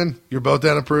 Michael Whitman, you're both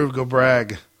down approved. Go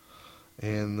brag.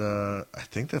 And I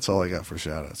think that's all I got for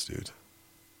shout-outs, dude.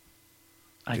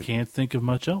 I can't think of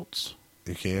much else.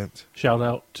 You can't? Shout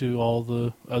out to all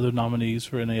the other nominees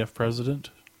for NAF president.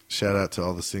 Shout out to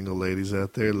all the single ladies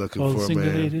out there looking All for the a single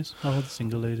man. ladies. All the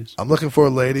single ladies. I'm looking for a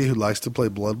lady who likes to play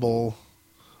Blood Bowl.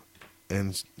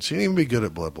 And she ain't even be good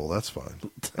at Blood Bowl. That's fine.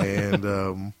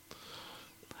 And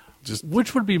just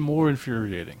Which would be more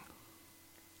infuriating?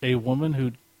 A woman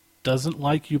who doesn't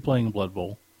like you playing Blood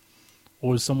Bowl,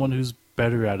 or someone who's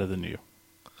better at it than you?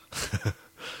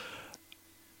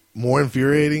 more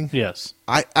infuriating. Yes.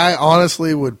 I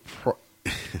honestly would.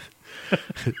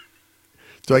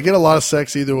 Do I get a lot of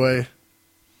sex either way?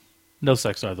 No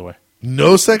sex either way.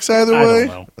 No sex either I way?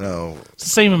 don't know. No. It's the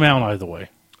same amount either way.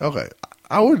 Okay.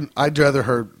 I'd rather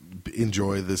her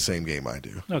enjoy the same game I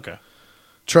do. Okay.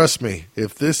 Trust me,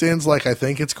 if this ends like I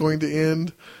think it's going to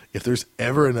end, if there's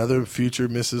ever another future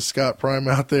Mrs. Scott Prime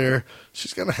out there,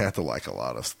 she's going to have to like a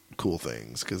lot of cool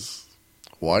things, because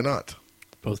why not?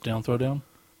 Both down, throw down?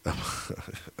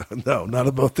 No, not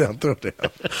a both down, throw down.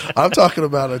 I'm talking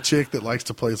about a chick that likes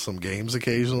to play some games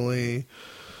occasionally,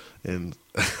 and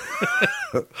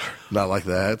not like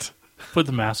that. Put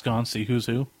the mask on, see who's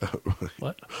who.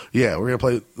 What? Yeah, we're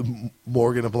going to play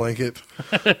Morgan a blanket.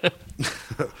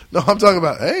 No, I'm talking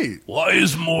about, hey. Why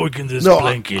is Morgan this No,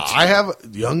 blanket? I have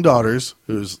young daughters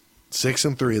who's 6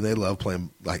 and 3, and they love playing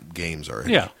like games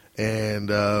already. Yeah.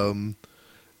 And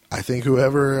I think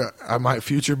whoever I might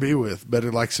future be with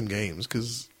better like some games,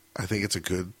 because I think it's a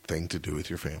good thing to do with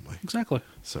your family. Exactly.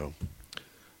 So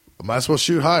I might as well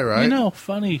shoot high, right? You know,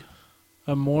 funny.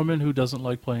 A Mormon who doesn't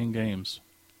like playing games.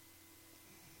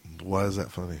 Why is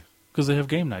that funny? Because they have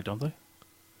game night, don't they?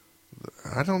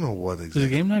 I don't know what Is it exactly.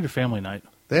 game night or family night?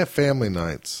 They have family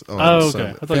nights. On Oh, okay.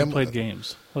 Sunday. I thought you played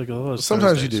games. Like, oh, it was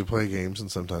Sometimes Thursdays. you do play games, and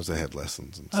sometimes they had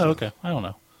lessons and stuff. Oh, okay. I don't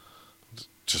know.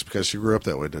 Just because she grew up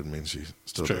that way doesn't mean she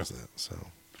still True. does that. So,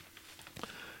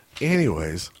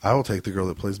 anyways, I will take the girl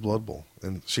that plays Blood Bowl,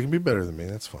 and she can be better than me.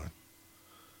 That's fine.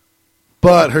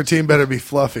 But her team better be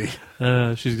fluffy.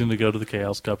 She's going to go to the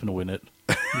Chaos Cup and win it.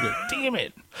 You go, damn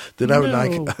it. Then I would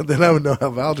No. then I would know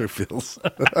how Valder feels.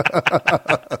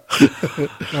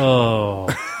 Oh.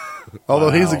 Although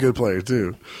he's a Wow. good player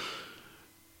too.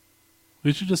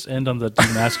 We should just end on the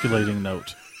demasculating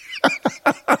note.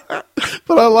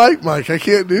 But I like Mike. I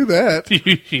can't do that.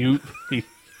 you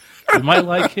might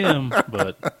like him,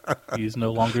 but he's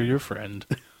no longer your friend.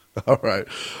 All right.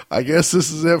 I guess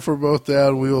this is it for Both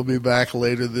Down. We will be back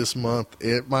later this month.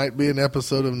 It might be an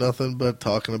episode of nothing but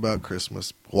talking about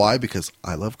Christmas. Why? Because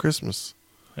I love Christmas.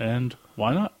 And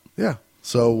why not? Yeah.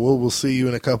 So we'll see you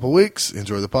in a couple weeks.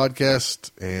 Enjoy the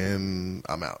podcast, and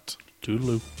I'm out.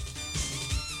 Toodaloo.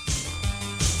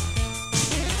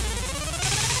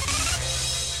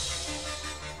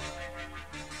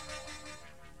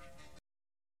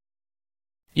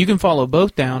 You can follow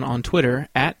Both Down on Twitter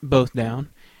at Both Down.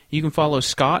 You can follow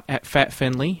Scott at Fat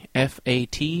Finley,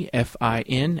 FATFINLEY,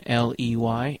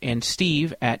 and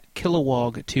Steve at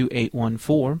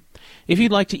Kilowog2814. If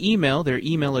you'd like to email, their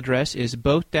email address is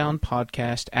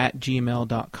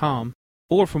bothdownpodcast@gmail.com.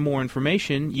 Or for more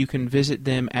information, you can visit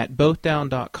them at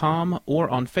bothdown.com or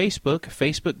on Facebook,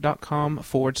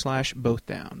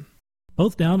 facebook.com/bothdown.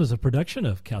 Both Down is a production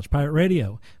of Couch Pirate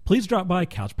Radio. Please drop by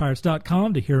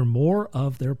couchpirates.com to hear more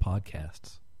of their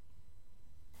podcasts.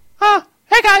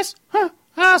 Hey guys,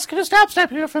 Skittle Stab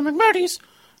here from McMurdy's.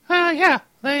 Yeah,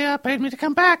 they paid me to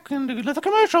come back and do another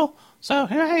commercial, so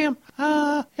here I am.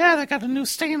 Yeah, they got a new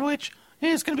sandwich.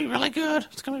 It's gonna be really good.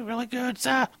 It's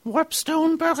a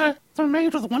Warpstone burger. They're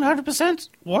made with 100%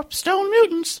 Warpstone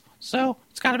mutants, so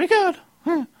it's gotta be good.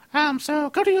 So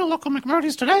go to your local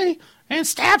McMurdy's today and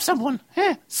stab someone.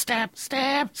 Stab.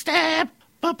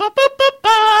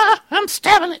 Ba-ba-ba-ba-ba. I'm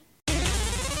stabbing it.